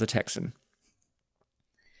a Texan.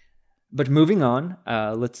 But moving on,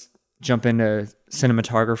 let's jump into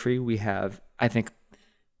cinematography. We have, I think,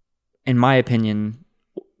 in my opinion,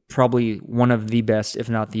 probably one of the best, if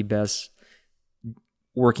not the best,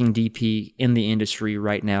 working DP in the industry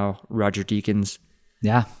right now, Roger Deakins.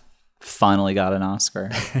 Yeah. Finally got an Oscar.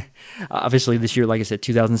 Obviously, this year, like I said,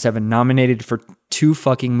 2007, nominated for 2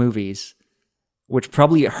 fucking movies, which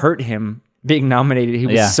probably hurt him being nominated. He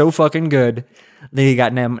was so fucking good that he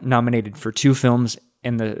got nominated for 2 films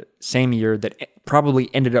in the same year that probably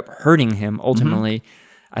ended up hurting him ultimately.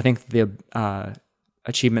 I think the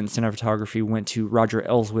achievement in cinematography went to Roger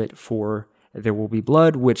Elswit for There Will Be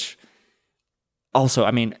Blood, which also, I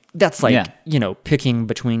mean, that's like, picking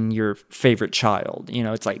between your favorite child.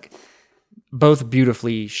 It's like both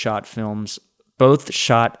beautifully shot films, both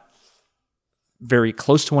shot very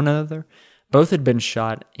close to one another. Both had been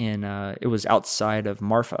shot in, it was outside of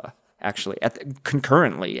Marfa, actually,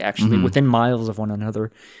 concurrently, within miles of one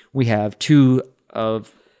another. We have 2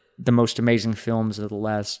 of the most amazing films of the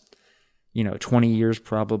last, 20 years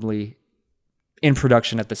probably, in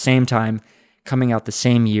production at the same time, coming out the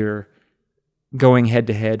same year, going head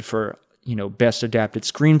to head for, best adapted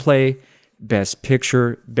screenplay, best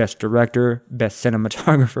picture, best director, best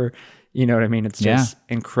cinematographer. You know what I mean? It's just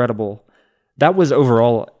incredible. That was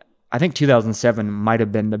overall, I think 2007 might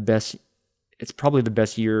have been the best. It's probably the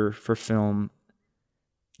best year for film,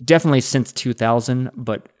 definitely since 2000,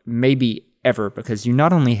 but maybe ever, because you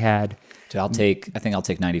not only had. Dude, I think I'll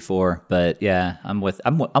take 94, but yeah, I'm with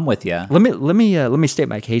you. Let me state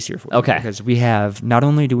my case here for you. Okay. Because we have, not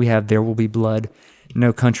only do we have There Will Be Blood,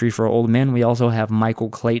 No Country for Old Men, we also have Michael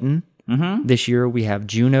Clayton. This year we have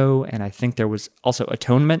Juno, and I think there was also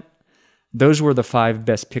Atonement. Those were the 5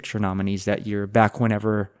 Best Picture nominees that year, back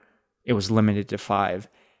whenever it was limited to 5.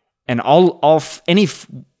 And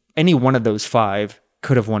any one of those 5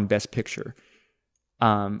 could have won Best Picture.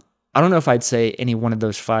 I don't know if I'd say any one of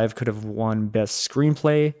those 5 could have won Best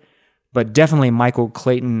Screenplay, but definitely Michael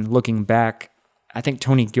Clayton, looking back, I think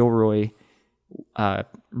Tony Gilroy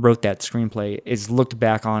wrote that screenplay, is looked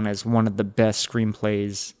back on as one of the best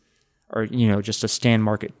screenplays, or, just a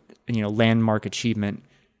landmark achievement.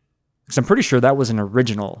 Because I'm pretty sure that was an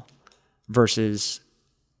original versus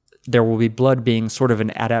There Will Be Blood being sort of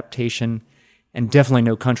an adaptation, and definitely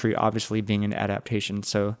No Country obviously being an adaptation.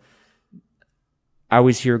 So I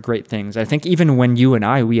always hear great things. I think even when you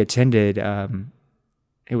and we attended,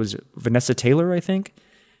 it was Vanessa Taylor, I think,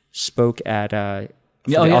 spoke at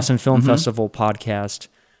the Austin Film Festival podcast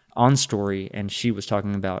on Story, and she was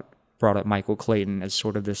brought up Michael Clayton as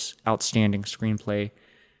sort of this outstanding screenplay,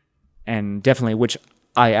 and definitely, which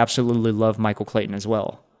I absolutely love Michael Clayton as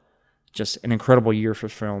well. Just an incredible year for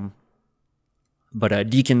film. But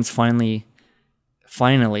Deakins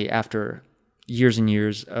finally, after years and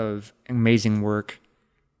years of amazing work,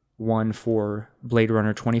 won for Blade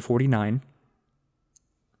Runner 2049.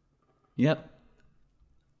 Yep.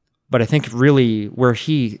 But I think really where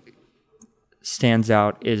he stands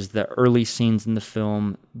out is the early scenes in the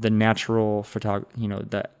film, the natural photography,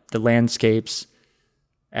 the landscapes,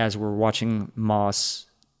 as we're watching Moss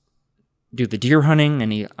do the deer hunting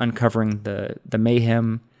and he uncovering the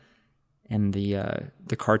mayhem and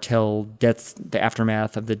the cartel death, the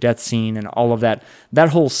aftermath of the death scene and all of that. That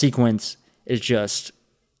whole sequence is just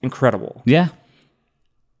incredible. Yeah.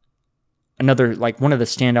 Another, one of the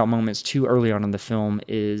standout moments too early on in the film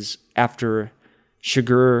is after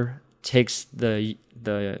Chigurh takes the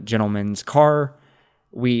gentleman's car,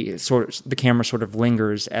 the camera sort of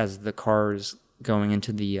lingers as the car is going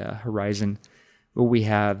into the horizon. But we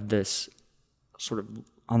have this sort of,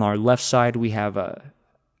 on our left side, we have a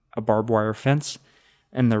barbed wire fence,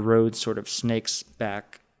 and the road sort of snakes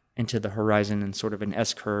back into the horizon in sort of an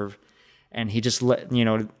S-curve. And he just let,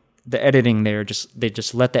 the editing there, they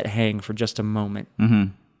just let that hang for just a moment,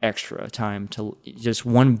 extra time, to just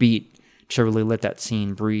one beat to really let that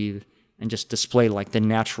scene breathe and just display the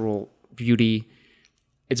natural beauty.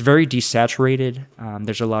 It's very desaturated.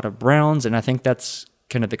 There's a lot of browns, and I think that's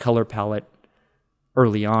kind of the color palette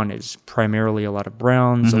early on, is primarily a lot of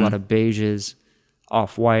browns, a lot of beiges,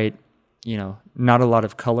 off-white, not a lot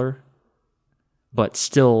of color, but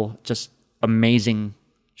still just amazing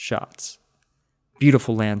shots.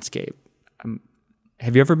 Beautiful landscape.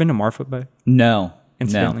 Have you ever been to Marfa? No.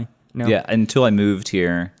 Incidentally? No. Yeah, until I moved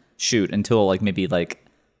here. Until maybe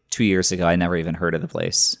 2 years ago, I never even heard of the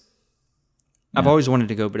place. I've always wanted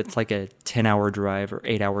to go, but it's like a 10-hour drive or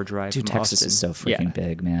 8-hour drive from Texas Austin. Is so freaking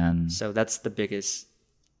big, man. So that's the biggest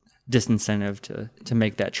disincentive to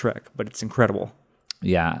make that trek, but it's incredible.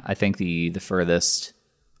 Yeah, I think the furthest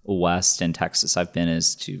west in Texas I've been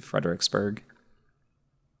is to Fredericksburg.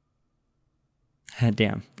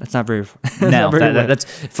 Damn, that's not very. That's No, not very wet. that's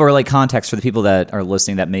for like context for the people that are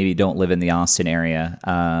listening that maybe don't live in the Austin area.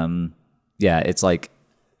 Yeah, it's like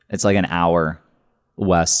an hour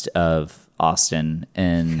west of Austin,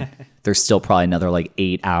 and there's still probably another like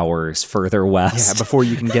 8 hours further Yeah, west before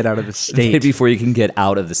you can get out of the state. before you can get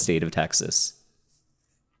out of the state of Texas.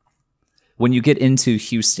 When you get into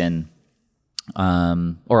Houston,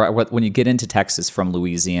 when you get into Texas from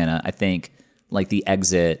Louisiana, I think like the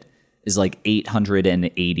exit is like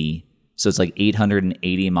 880. So it's like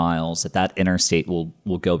 880 miles that interstate will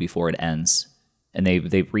go before it ends. And they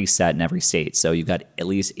reset in every state. So you've got at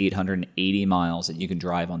least 880 miles that you can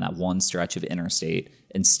drive on that one stretch of interstate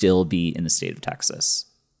and still be in the state of Texas.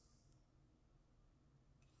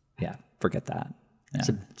 Yeah, forget that. Yeah.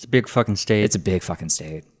 It's a big fucking state. It's a big fucking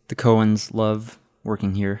state. The Coens love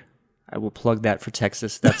working here. I will plug that for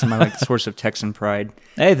Texas. That's my source of Texan pride.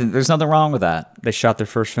 Hey, there's nothing wrong with that. They shot their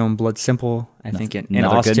first film, Blood Simple, I think in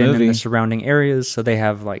another good Austin and movie. the surrounding areas. So they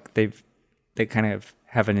have they kind of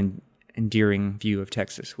have an endearing view of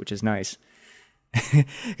Texas, which is nice. Because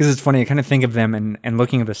it's funny, I kind of think of them and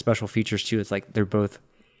looking at the special features too. It's like they're both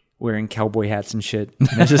wearing cowboy hats and shit.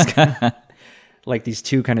 And it's just kind of like these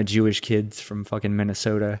two kind of Jewish kids from fucking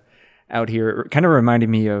Minnesota out here. It kind of reminded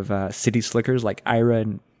me of City Slickers, like Ira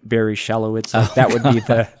and Barry Shalowitz. Like that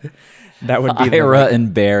would be Ira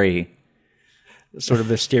and Barry. Sort of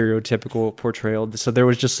the stereotypical portrayal. So there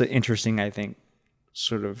was just an interesting, I think,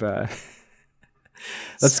 sort of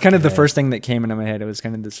that's kind of the first thing that came into my head. It was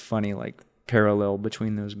kind of this funny like parallel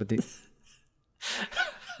between those, but the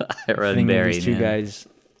Ira thing and of Barry, these two man. guys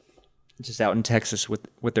just out in Texas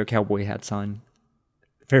with their cowboy hats on.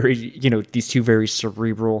 Very, these two very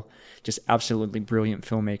cerebral, just absolutely brilliant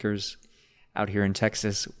filmmakers out here in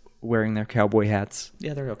Texas wearing their cowboy hats,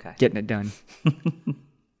 Yeah, they're okay. getting it done.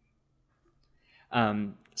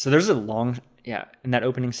 So there's a long, in that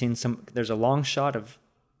opening scene, there's a long shot of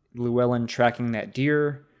Llewellyn tracking that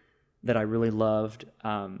deer that I really loved.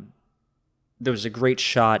 There was a great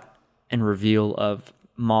shot and reveal of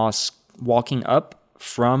Moss walking up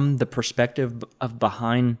from the perspective of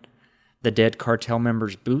behind the dead cartel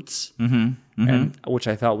member's boots, and which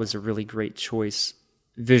I thought was a really great choice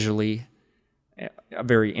visually, a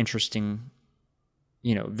very interesting,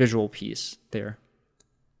 visual piece there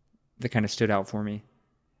that kind of stood out for me.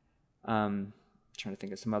 Trying to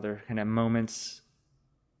think of some other kind of moments.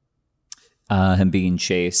 Him being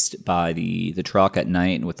chased by the truck at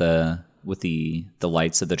night with the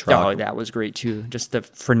lights of the truck. Oh, that was great too. Just the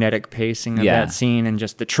frenetic pacing of Yeah. that scene, and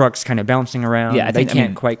just the trucks kind of bouncing around. Yeah, I they think-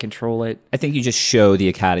 can't quite control it. I think you just show the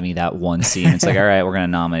Academy that one scene. It's like, all right, we're going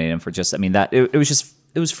to nominate him for just, it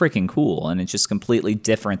was freaking cool. And it's just completely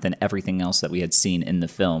different than everything else that we had seen in the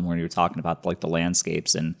film where you were talking about like the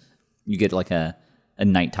landscapes and you get like a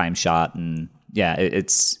nighttime shot. And yeah,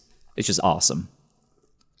 it's just awesome.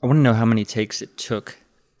 I want to know how many takes it took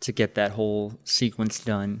to get that whole sequence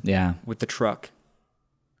done. Yeah. With the truck.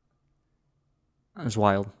 That was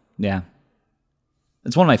wild. Yeah.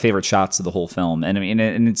 It's one of my favorite shots of the whole film. And I mean,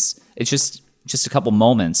 and it's just a couple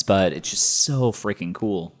moments, but it's just so freaking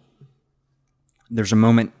cool. There's a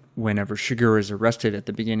moment whenever Shiger is arrested at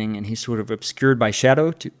the beginning, and he's sort of obscured by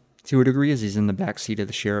shadow to a degree as he's in the backseat of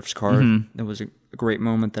the sheriff's car. That was a great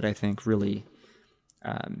moment that I think really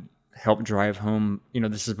helped drive home.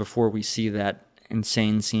 This is before we see that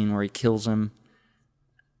insane scene where he kills him.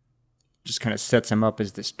 Just kind of sets him up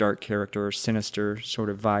as this dark character or sinister sort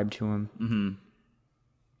of vibe to him.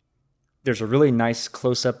 There's a really nice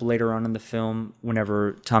close-up later on in the film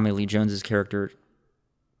whenever Tommy Lee Jones's character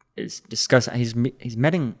is discussing. He's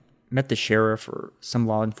met the sheriff or some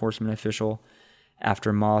law enforcement official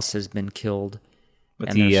after Moss has been killed. With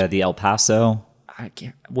And the El Paso.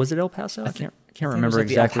 Was it El Paso? I can't I think it remember was like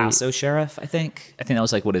exactly. The El Paso sheriff, I think. I think that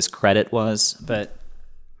was like what his credit was, but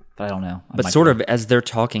I don't know. But sort of as they're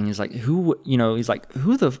talking, he's like, who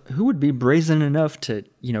would be brazen enough to,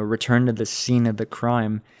 return to the scene of the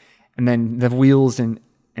crime? And then the wheels in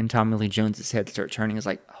Tommy Lee Jones's head start turning. He's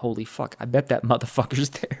like, holy fuck, I bet that motherfucker's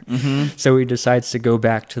there. So he decides to go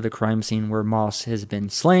back to the crime scene where Moss has been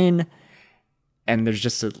slain. And there's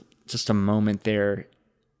just a moment there.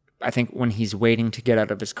 I think when he's waiting to get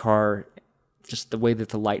out of his car, just the way that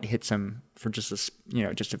the light hits him for just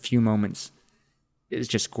a few moments is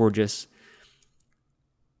just gorgeous.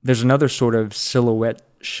 There's another sort of silhouette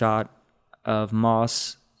shot of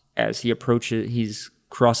Moss as he's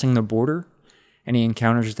crossing the border, and he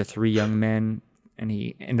encounters the three young men, and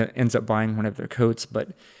he ends up buying one of their coats. But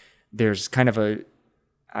there's kind of a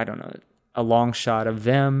long shot of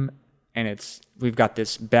them, and we've got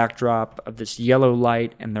this backdrop of this yellow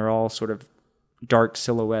light, and they're all sort of dark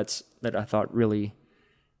silhouettes that I thought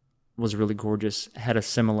was really gorgeous. Had a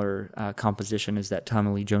similar composition as that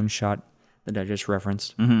Tommy Lee Jones shot that I just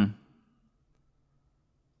referenced. Mm-hmm.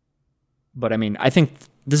 But I mean, I think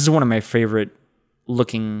this is one of my favorite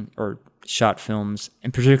looking or shot films,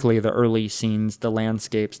 and particularly the early scenes, the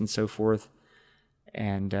landscapes and so forth.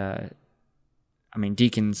 And I mean,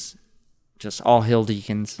 Deakins, just all hail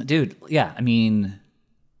Deakins. Dude, yeah, I mean,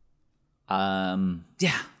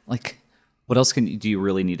 yeah, like, what else do you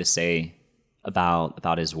really need to say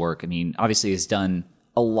about his work? I mean, obviously he's done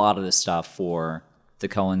a lot of this stuff for the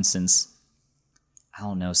Coens since, I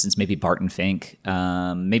don't know, since maybe Barton Fink,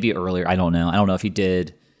 maybe earlier. I don't know if he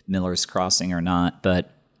did Miller's Crossing or not,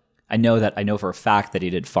 but I know for a fact that he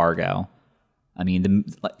did Fargo. I mean,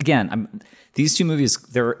 these two movies,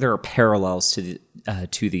 there are parallels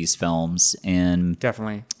to these films, and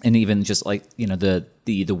Definitely, and even just like, you know,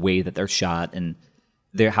 the way that they're shot, and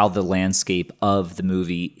how the landscape of the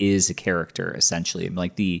movie is a character essentially.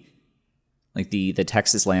 Like the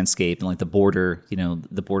Texas landscape and like the border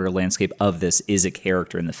landscape of this is a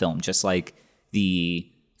character in the film, just like the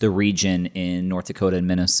region in North Dakota and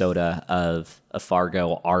Minnesota of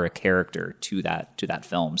Fargo are a character to that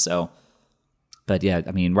film. So, but yeah,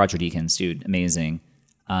 I mean, Roger Deakins, dude, amazing.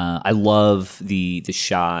 I love the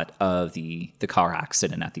shot of the car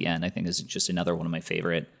accident at the end. I think is just another one of my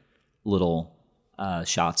favorite little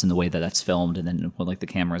shots in the way that that's filmed, and then when like the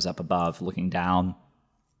camera's up above looking down.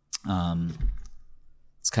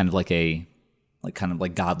 It's kind of like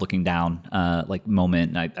God looking down, like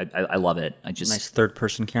moment. And I love it. Nice third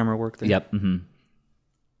person camera work there. Yep. Mm-hmm.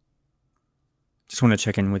 Just want to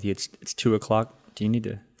check in with you. It's 2:00. Do you need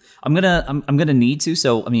to? I'm gonna need to.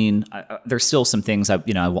 So I mean, there's still some things I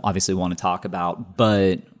obviously want to talk about,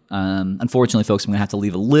 but unfortunately, folks, I'm gonna have to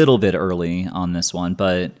leave a little bit early on this one.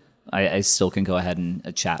 But I still can go ahead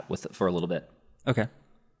and chat for a little bit. Okay.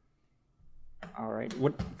 All right.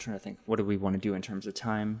 I'm trying to think. What do we want to do in terms of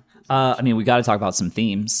time? I mean, we got to talk about some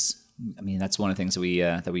themes. I mean, that's one of the things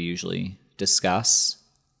that we usually discuss.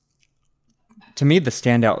 To me, the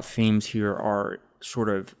standout themes here are sort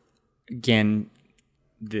of, again,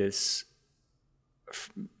 this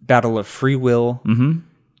battle of free will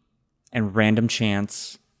and random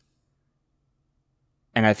chance.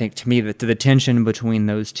 And I think, to me, the tension between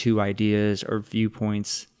those two ideas or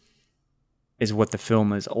viewpoints is what the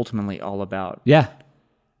film is ultimately all about. Yeah.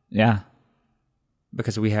 Yeah.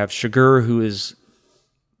 Because we have Chigurh, who is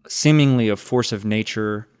seemingly a force of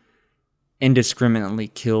nature, indiscriminately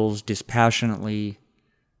kills dispassionately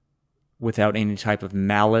without any type of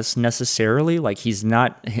malice necessarily. Like, it's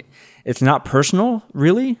not personal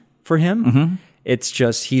really for him. Mm-hmm. It's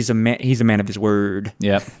just he's a man of his word.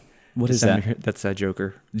 Yep. What is that? That's a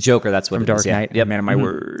Joker. Joker, that's what from it Dark is. Knight. Yep. A man of my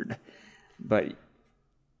word. But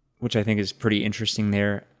which I think is pretty interesting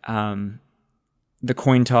there. The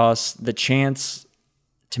coin toss, the chance,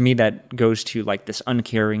 to me, that goes to like this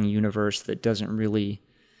uncaring universe that doesn't really,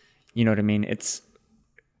 you know what I mean? It's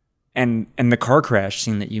and the car crash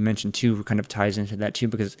scene that you mentioned too kind of ties into that too,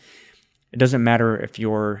 because it doesn't matter if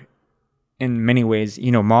you're, in many ways,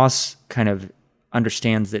 you know, Moss kind of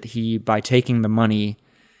understands that by taking the money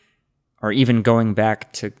or even going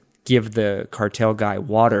back to give the cartel guy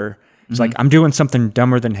water, it's like, I'm doing something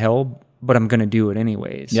dumber than hell, but I'm going to do it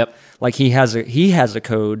anyways. Yep. Like he has a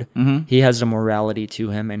code. Mm-hmm. He has a morality to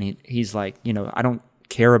him. And he's like, you know, I don't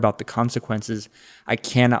care about the consequences.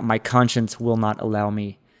 My conscience will not allow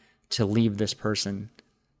me to leave this person,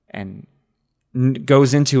 and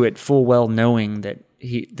goes into it full well knowing that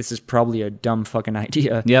this is probably a dumb fucking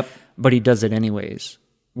idea. Yep. But he does it anyways,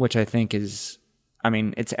 which I think is, I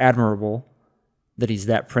mean, it's admirable that he's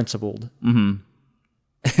that principled. Mm-hmm.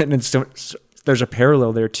 And there's a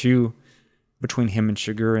parallel there too between him and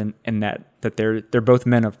Chigurh, and that they're both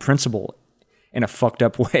men of principle in a fucked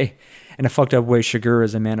up way. In a fucked up way, Chigurh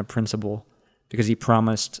is a man of principle because he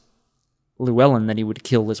promised Llewellyn that he would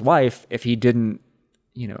kill his wife if he didn't,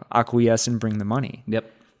 you know, acquiesce and bring the money.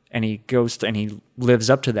 Yep. And he goes and he lives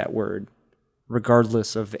up to that word,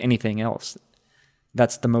 regardless of anything else.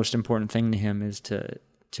 That's the most important thing to him, is to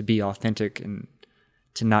be authentic and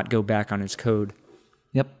to not go back on his code.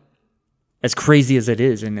 Yep. As crazy as it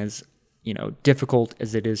is, and as, you know, difficult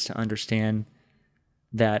as it is to understand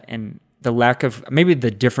that, and the lack of, maybe the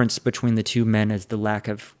difference between the two men is the lack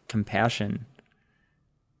of compassion.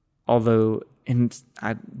 Although,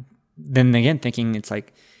 then again, thinking it's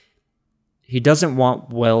like, he doesn't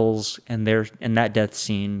want Wells in that death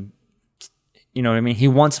scene. You know what I mean? He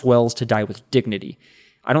wants Wells to die with dignity.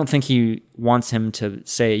 I don't think he wants him to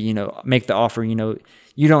say, you know, make the offer, you know,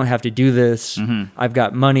 you don't have to do this. I've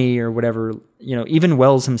got money or whatever. You know, even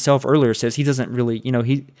Wells himself earlier says he doesn't really, you know,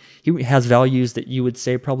 he has values that you would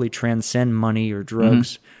say probably transcend money or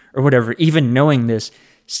drugs or whatever. Even knowing this,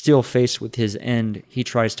 still faced with his end, he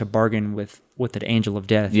tries to bargain with an angel of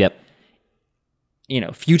death. Yep. You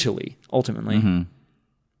know, futilely, ultimately.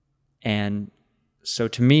 And so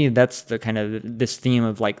to me, that's the kind of this theme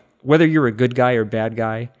of like, whether you're a good guy or bad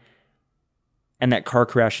guy, and that car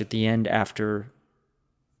crash at the end after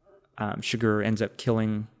Sugar ends up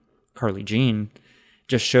killing Carly Jean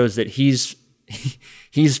just shows that he's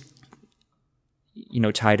you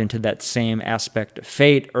know, tied into that same aspect of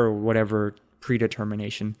fate or whatever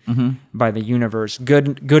predetermination by the universe,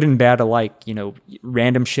 good and bad alike. You know,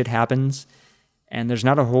 random shit happens, and there's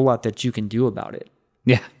not a whole lot that you can do about it.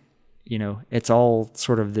 Yeah. You know, it's all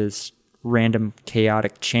sort of this random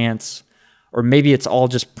chaotic chance, or maybe it's all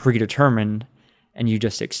just predetermined and you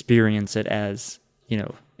just experience it as, you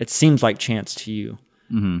know, it seems like chance to you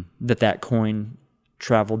that coin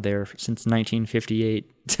traveled there since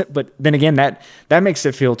 1958. But then again, that makes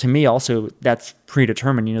it feel to me also that's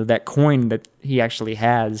predetermined. You know, that coin that he actually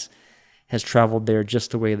has traveled there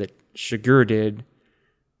just the way that Sugar did.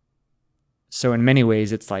 So in many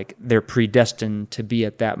ways, it's like they're predestined to be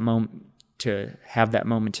at that moment, to have that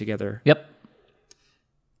moment together. Yep.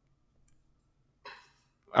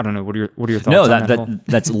 I don't know. What are your thoughts? No, on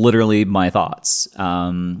that's literally my thoughts.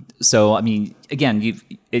 So I mean, again,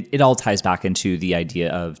 it all ties back into the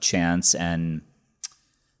idea of chance and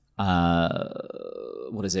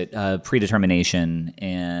what is it? Predetermination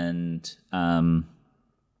and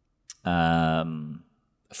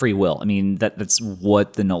free will. I mean, that's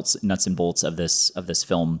what the nuts and bolts of this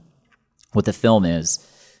film, what the film is.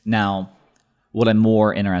 Now, what I'm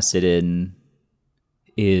more interested in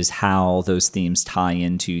is how those themes tie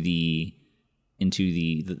into the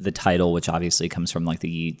title, which obviously comes from like the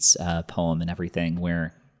Yeats poem and everything,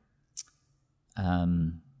 where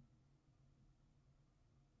and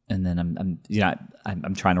then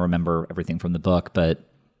I'm trying to remember everything from the book, but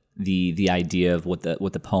the idea of what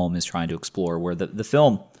the poem is trying to explore, where the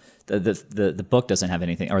film, the book doesn't have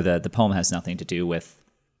anything, or the poem has nothing to do with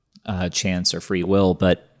chance or free will,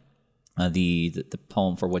 but the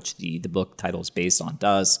poem for which the book title is based on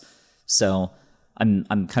does. So I'm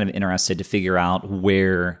kind of interested to figure out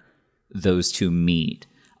where those two meet.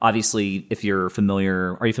 Obviously, if you're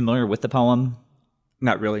familiar, are you familiar with the poem?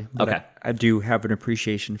 Not really. Okay. I do have an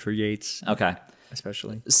appreciation for Yeats. Okay.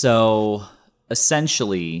 Especially. So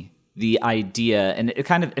essentially the idea, and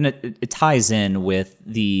it ties in with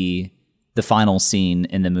the final scene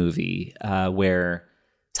in the movie where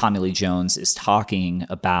Tommy Lee Jones is talking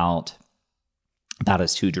about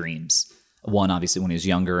his two dreams. One, obviously, when he was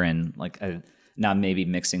younger, and now maybe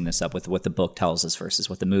mixing this up with what the book tells us versus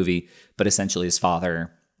what the movie, but essentially his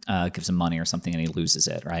father gives him money or something and he loses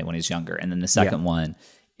it, right, when he's younger. And then the second one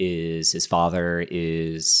is his father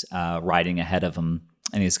is riding ahead of him,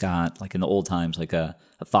 and he's got, like in the old times, like a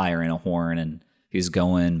fire and a horn, and he's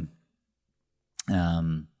going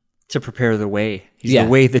to prepare the way. He's the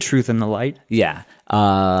way, the truth, and the light. Yeah.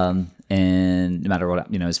 And no matter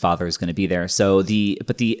what, his father is going to be there. So the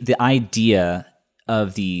idea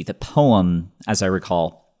of the poem, as I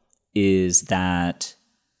recall, is that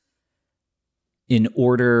in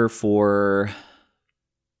order for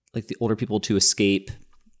like the older people to escape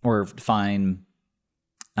or find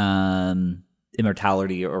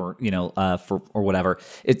immortality, or or whatever,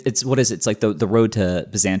 it's what is it? It's like the road to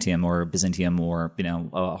Byzantium or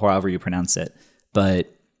however you pronounce it.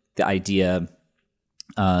 But the idea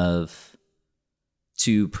of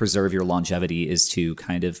to preserve your longevity is to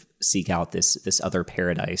kind of seek out this other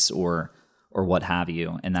paradise or what have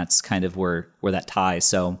you, and that's kind of where that ties.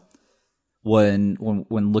 So when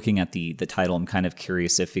looking at the title, I'm kind of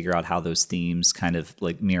curious to figure out how those themes kind of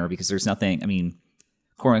like mirror, because there's nothing. I mean,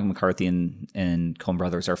 Cormac McCarthy and Coen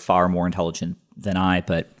Brothers are far more intelligent than I,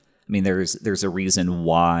 but I mean, there's a reason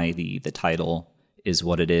why the title is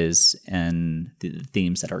what it is, and the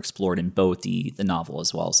themes that are explored in both the novel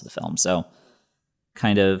as well as the film. So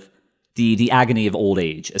kind of the agony of old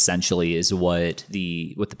age essentially is what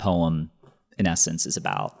the poem in essence is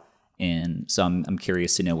about. And so I'm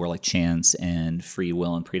curious to know where like chance and free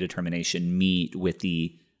will and predetermination meet with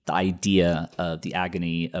the idea of the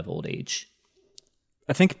agony of old age.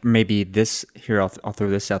 I think maybe this here, I'll throw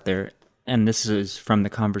this out there, and this is from the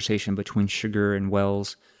conversation between Sugar and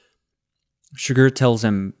Wells. Sugar tells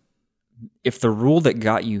him, if the rule that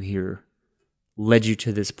got you here led you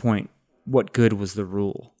to this point, what good was the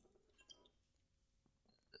rule?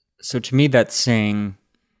 So to me, that's saying,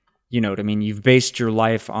 you know what I mean? You've based your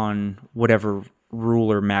life on whatever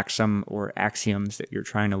rule or maxim or axioms that you're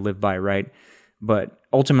trying to live by, right? But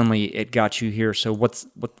ultimately, it got you here. So what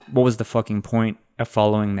was the fucking point of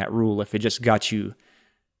following that rule if it just got you?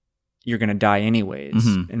 You're going to die anyways,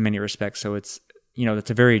 in many respects. So it's, you know, that's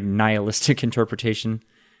a very nihilistic interpretation,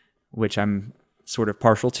 which I'm sort of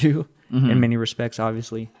partial to in many respects,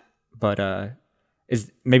 obviously. But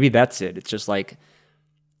maybe that's it. It's just like,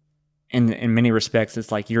 in many respects,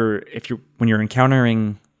 it's like when you're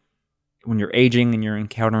aging and you're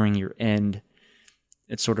encountering your end,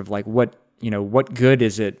 it's sort of like what good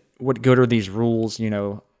is it? What good are these rules, you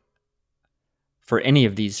know, for any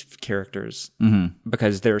of these characters?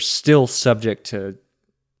 Because they're still subject to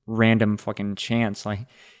random fucking chance, like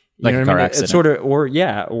a car accident. It's sort of,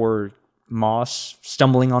 or Moss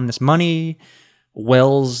stumbling on this money,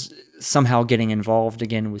 Wells somehow getting involved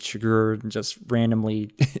again with Chigurh, just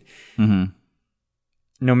randomly.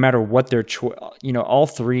 No matter what their all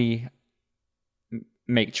three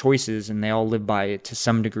make choices and they all live by it to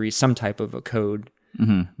some degree, some type of a code.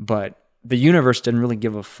 But the universe doesn't really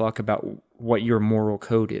give a fuck about what your moral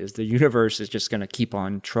code is. The universe is just going to keep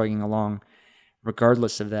on trugging along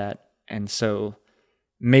regardless of that. And so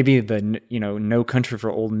maybe the, No Country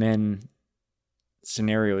for Old Men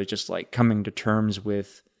scenario is just like coming to terms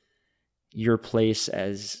with your place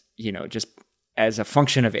as, just as a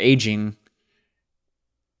function of aging.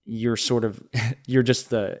 You're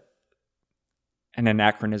just an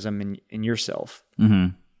anachronism in yourself.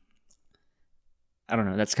 I don't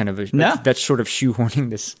know. That's kind of that's sort of shoehorning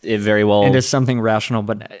this very well into something rational,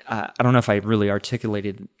 but I don't know if I really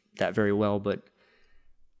articulated that very well. But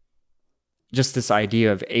just this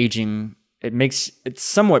idea of aging, it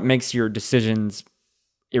somewhat makes your decisions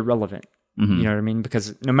irrelevant. You know what I mean?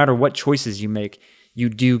 Because no matter what choices you make, you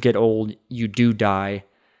do get old, you do die.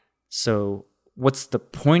 So what's the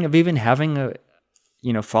point of even having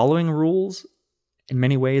following rules in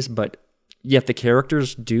many ways? But yet the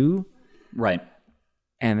characters do. Right.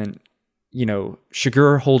 And then,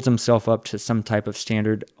 Chigurh holds himself up to some type of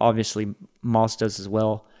standard. Obviously, Moss does as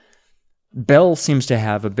well. Bell seems to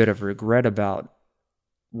have a bit of regret about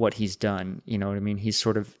what he's done. You know what I mean? He's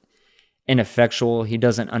sort of ineffectual. He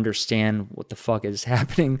doesn't understand what the fuck is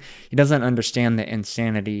happening. He doesn't understand the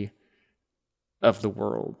insanity of the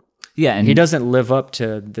world. Yeah, and he doesn't live up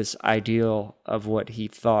to this ideal of what he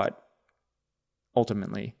thought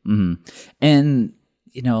ultimately. And,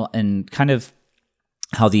 and kind of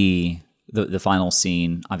how the final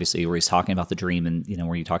scene, obviously, where he's talking about the dream and,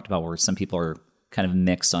 where you talked about where some people are kind of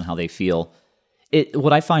mixed on how they feel.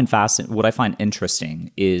 What I find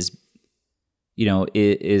interesting is,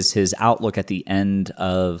 is his outlook at the end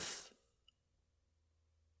of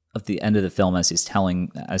the film as he's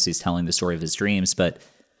telling the story of his dreams. But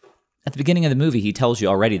at the beginning of the movie, he tells you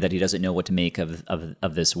already that he doesn't know what to make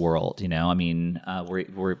of this world.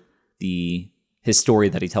 Where his story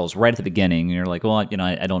that he tells right at the beginning, and you're like, well, I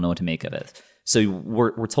don't know what to make of it. So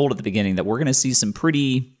we're told at the beginning that we're going to see some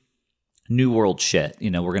pretty new world shit.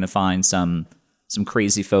 We're going to find some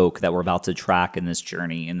crazy folk that we're about to track in this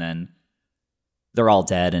journey, and then they're all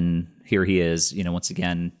dead, and here he is, once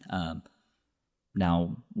again,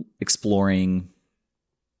 now exploring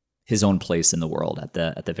his own place in the world at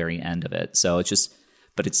the very end of it. So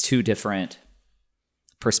it's two different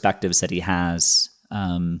perspectives that he has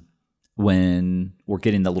when we're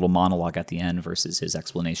getting the little monologue at the end versus his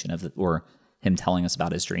explanation or him telling us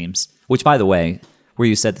about his dreams. Which, by the way, where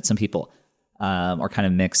you said that some people are kind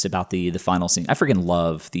of mixed about the final scene. I freaking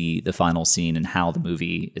love the final scene and how the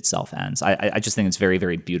movie itself ends. I just think it's very,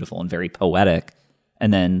 very beautiful and very poetic.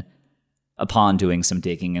 And then upon doing some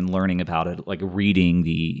digging and learning about it, like reading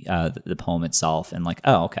the poem itself, and like,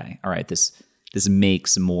 oh, okay, all right, this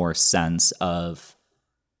makes more sense of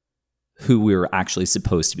who we were actually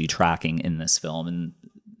supposed to be tracking in this film, and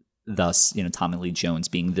thus, Tommy Lee Jones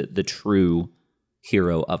being the true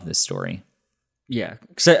hero of this story. Yeah,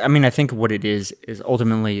 because I think what it is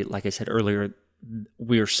ultimately, like I said earlier,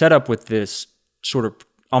 we are set up with this sort of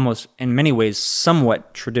almost, in many ways,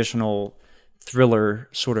 somewhat traditional thriller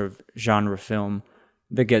sort of genre film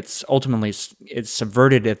that gets ultimately, it's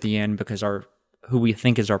subverted at the end because who we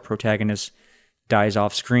think is our protagonist dies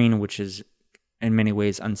off screen, which is in many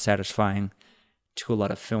ways unsatisfying to a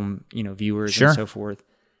lot of film, viewers and so forth.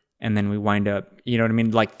 And then we wind up,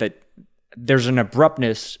 like that. There's an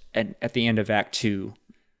abruptness at the end of Act 2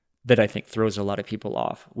 that I think throws a lot of people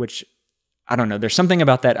off, which, I don't know. There's something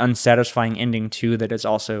about that unsatisfying ending too that is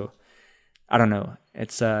also, I don't know.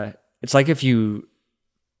 It's like if you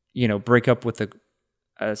break up with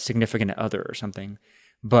a significant other or something,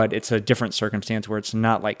 but it's a different circumstance where it's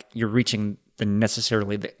not like you're reaching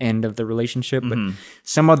necessarily the end of the relationship, but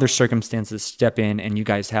some other circumstances step in and you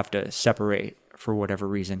guys have to separate for whatever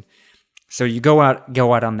reason. So you go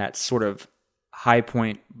out on that sort of high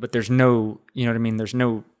point, but there's no, you know what I mean? There's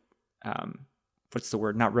no, what's the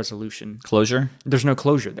word? Not resolution. Closure? There's no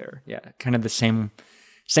closure there. Yeah. Kind of the same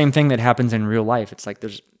thing that happens in real life. It's like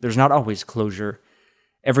there's not always closure.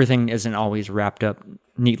 Everything isn't always wrapped up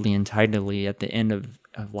neatly and tidily at the end of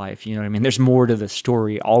life. You know what I mean? There's more to the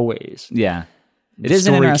story always. Yeah. The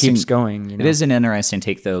story keeps going. You know? It is an interesting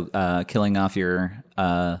take, though, killing off your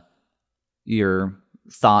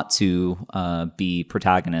thought to be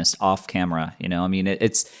protagonist off camera. You know, I mean,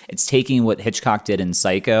 it's taking what Hitchcock did in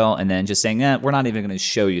Psycho and then just saying, we're not even going to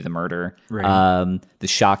show you the murder, right. The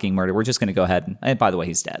shocking murder. We're just going to go ahead and by the way,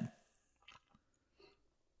 he's dead.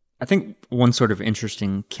 I think one sort of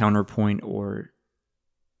interesting counterpoint or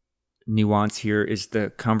nuance here is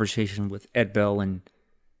the conversation with Ed Bell and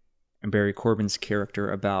Barry Corbin's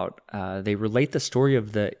character about they relate the story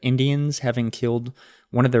of the Indians having killed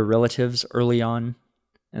one of their relatives early on.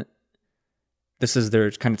 This is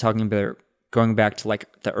they're kind of talking about going back to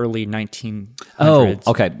like the early 1900s. Oh,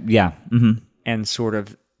 okay, yeah, and sort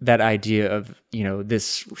of that idea of, you know,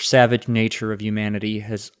 this savage nature of humanity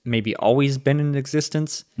has maybe always been in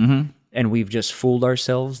existence, and we've just fooled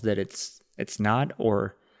ourselves that it's not,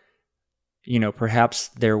 or, you know, perhaps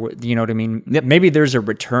you know what I mean? Yep. Maybe there's a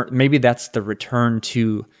return. Maybe that's the return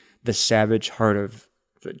to the savage heart of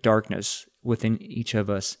the darkness within each of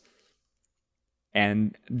us.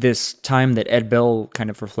 And this time that Ed Bell kind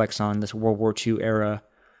of reflects on, this World War II era,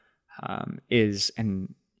 is,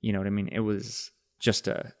 and you know what I mean? It was just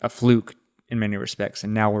a fluke in many respects.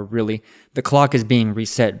 And now the clock is being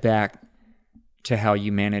reset back to how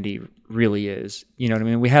humanity really is. You know what I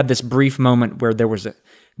mean? We had this brief moment where there was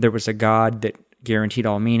a God that guaranteed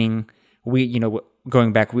all meaning. We, you know,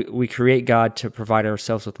 going back, we create God to provide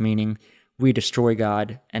ourselves with meaning. We destroy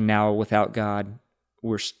God. And now without God,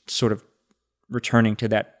 we're sort of returning to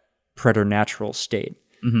that preternatural state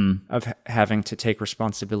of having to take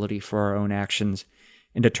responsibility for our own actions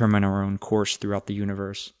and determine our own course throughout the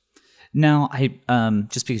universe. Now, I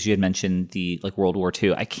just because you had mentioned the like World War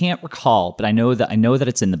II, I can't recall, but I know that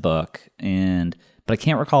it's in the book, but I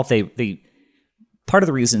can't recall if they part of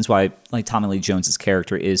the reasons why like Tommy Lee Jones's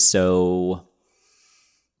character is so,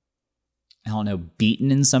 I don't know,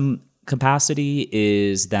 beaten in some capacity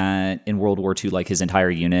is that in World War II, like his entire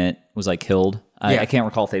unit was like killed. I can't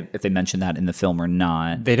recall if they mentioned that in the film or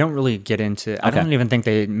not. They don't really get into. I don't even think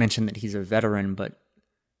they mentioned that he's a veteran, but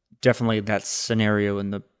definitely that scenario in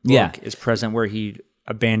the book is present where he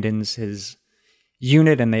abandons his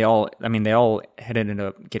unit, and they all had ended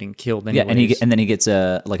up getting killed anyways. Yeah, and then he gets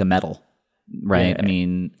a medal, right? Yeah. I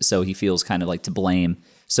mean, so he feels kind of like to blame.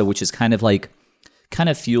 So which is kind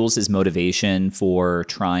of fuels his motivation for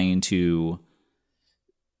trying to,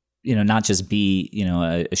 you know, not just be, you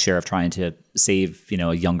know, a sheriff trying to save, you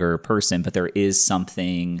know, a younger person, but there is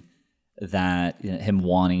something that, you know, him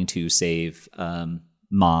wanting to save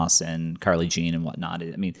Moss and Carly Jean and whatnot.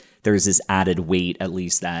 I mean, there's this added weight, at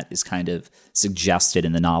least, that is kind of suggested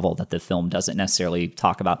in the novel that the film doesn't necessarily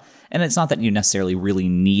talk about. And it's not that you necessarily really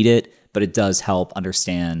need it, but it does help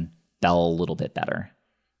understand Bell a little bit better.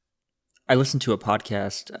 I listened to a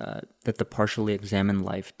podcast that the Partially Examined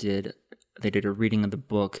Life did. They did a reading of the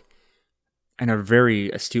book, and a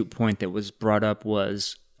very astute point that was brought up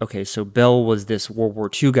was, okay, so Bell was this World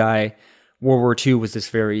War II guy. World War II was this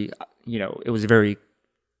very, you know, it was very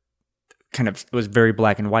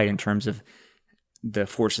black and white in terms of the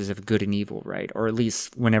forces of good and evil, right? Or at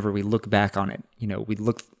least whenever we look back on it, you know,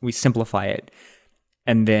 we simplify it.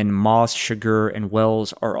 And then Moss, Chigurh, and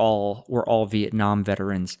Wells were all Vietnam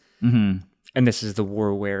veterans. Mm-hmm. And this is the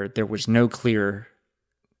war where there was no clear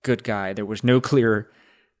good guy. There was no clear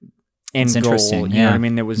end goal. You know what I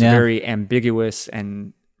mean? There was very ambiguous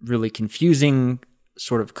and really confusing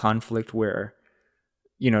sort of conflict where,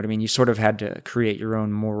 you know what I mean? You sort of had to create your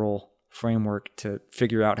own moral framework to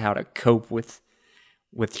figure out how to cope with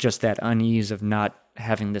just that unease of not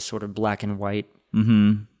having this sort of black and white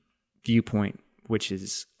viewpoint, which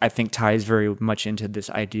is, I think, ties very much into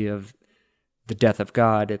this idea of the death of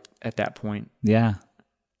God at that point. Yeah.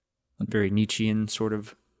 Very Nietzschean sort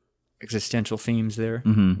of existential themes there,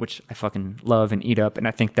 which I fucking love and eat up. And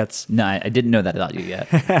I think that's... No, I didn't know that about you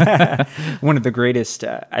yet. one of the greatest,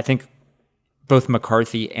 I think both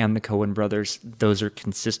McCarthy and the Coen brothers, those are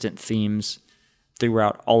consistent themes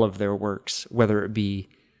throughout all of their works, whether it be,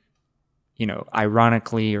 you know,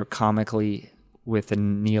 ironically or comically with a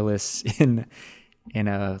nihilist in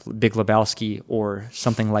a Big Lebowski, or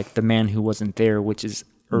something like The Man Who Wasn't There, which is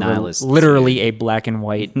literally a black and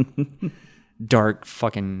white dark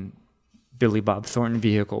fucking Billy Bob Thornton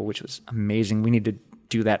vehicle, which was amazing. We need to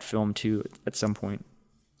do that film too at some point.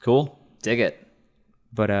 Cool. Dig it.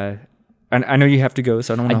 But I know you have to go,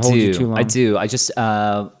 so I don't want to hold you too long. I do. I just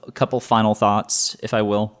a couple final thoughts, if I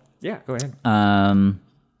will. Yeah, go ahead.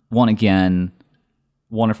 One again,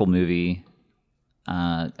 wonderful movie.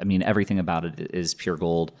 I mean, everything about it is pure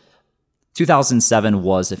gold. 2007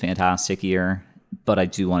 was a fantastic year, but I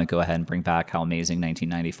do want to go ahead and bring back how amazing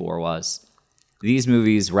 1994 was. These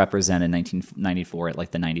movies represented 1994 at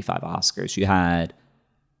like the 95 Oscars. You had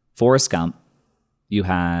Forrest Gump. You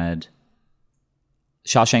had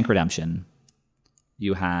Shawshank Redemption.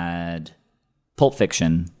 You had Pulp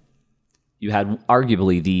Fiction. You had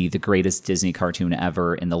arguably the greatest Disney cartoon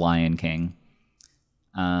ever in The Lion King.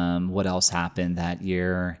 What else happened that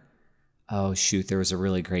year? Oh, shoot, there was a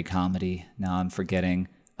really great comedy. Now I'm forgetting.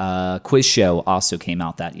 Quiz Show also came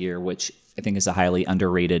out that year, which I think is a highly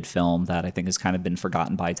underrated film that I think has kind of been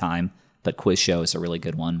forgotten by time. But Quiz Show is a really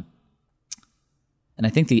good one. And I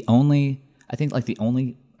think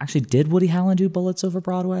actually, did Woody Allen do Bullets Over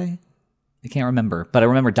Broadway? I can't remember, but I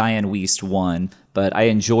remember Diane Wiest won. But I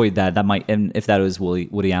enjoyed that. That might, and if that was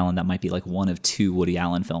Woody Allen, that might be like one of 2 Woody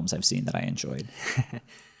Allen films I've seen that I enjoyed.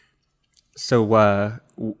 So, have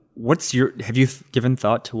you given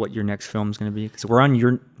thought to what your next film is going to be? Because we're on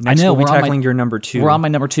your next. We'll be tackling your number 2. We're on my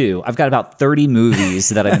number 2. I've got about 30 movies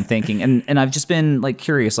that I've been thinking, and I've just been like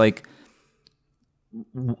curious, like.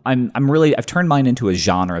 I've turned mine into a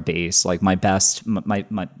genre base, like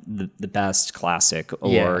the best classic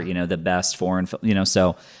or the best foreign film,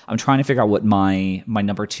 so I'm trying to figure out what my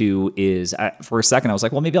number 2 is. For a second I was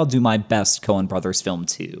like, well, maybe I'll do my best Coen Brothers film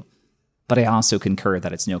too, but I also concur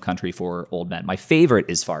that it's No Country for Old Men. My favorite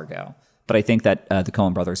is Fargo, but I think that the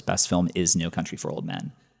Coen Brothers' best film is No Country for Old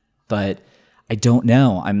Men. But I don't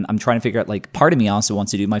know. I'm trying to figure out, like, part of me also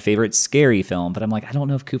wants to do my favorite scary film, but I'm like, I don't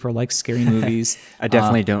know if Cooper likes scary movies. I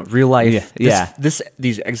definitely don't. Real life. Yeah.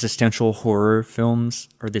 These existential horror films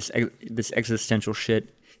or this existential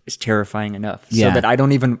shit is terrifying enough. So that I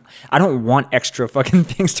don't want extra fucking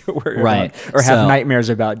things to worry about or have nightmares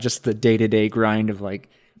about just the day-to-day grind of like.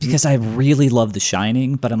 Because I really love The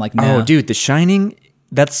Shining, but I'm like, no. Oh, dude, The Shining,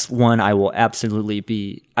 that's one I will absolutely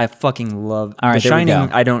be. I fucking love. All right, The Shining,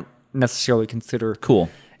 I don't necessarily consider cool.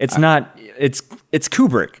 It's not. It's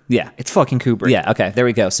Kubrick. Yeah, it's fucking Kubrick. Yeah. Okay. There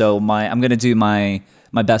we go. So I'm gonna do my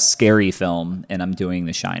best scary film, and I'm doing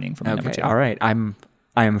The Shining for my number 2. All right. I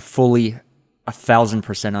am fully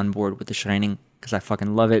 1,000% on board with The Shining because I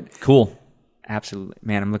fucking love it. Cool. Absolutely,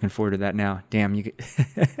 man. I'm looking forward to that now. Damn, you.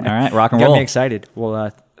 All right, rock and roll. Got me excited.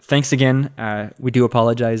 Well, thanks again. We do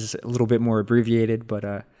apologize, a little bit more abbreviated,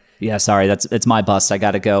 but. Yeah, sorry. It's my bust. I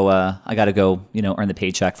gotta go. Earn the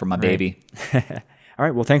paycheck for my baby. All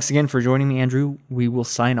right. Well, thanks again for joining me, Andrew. We will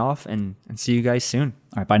sign off and see you guys soon.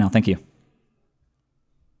 All right. Bye now. Thank you.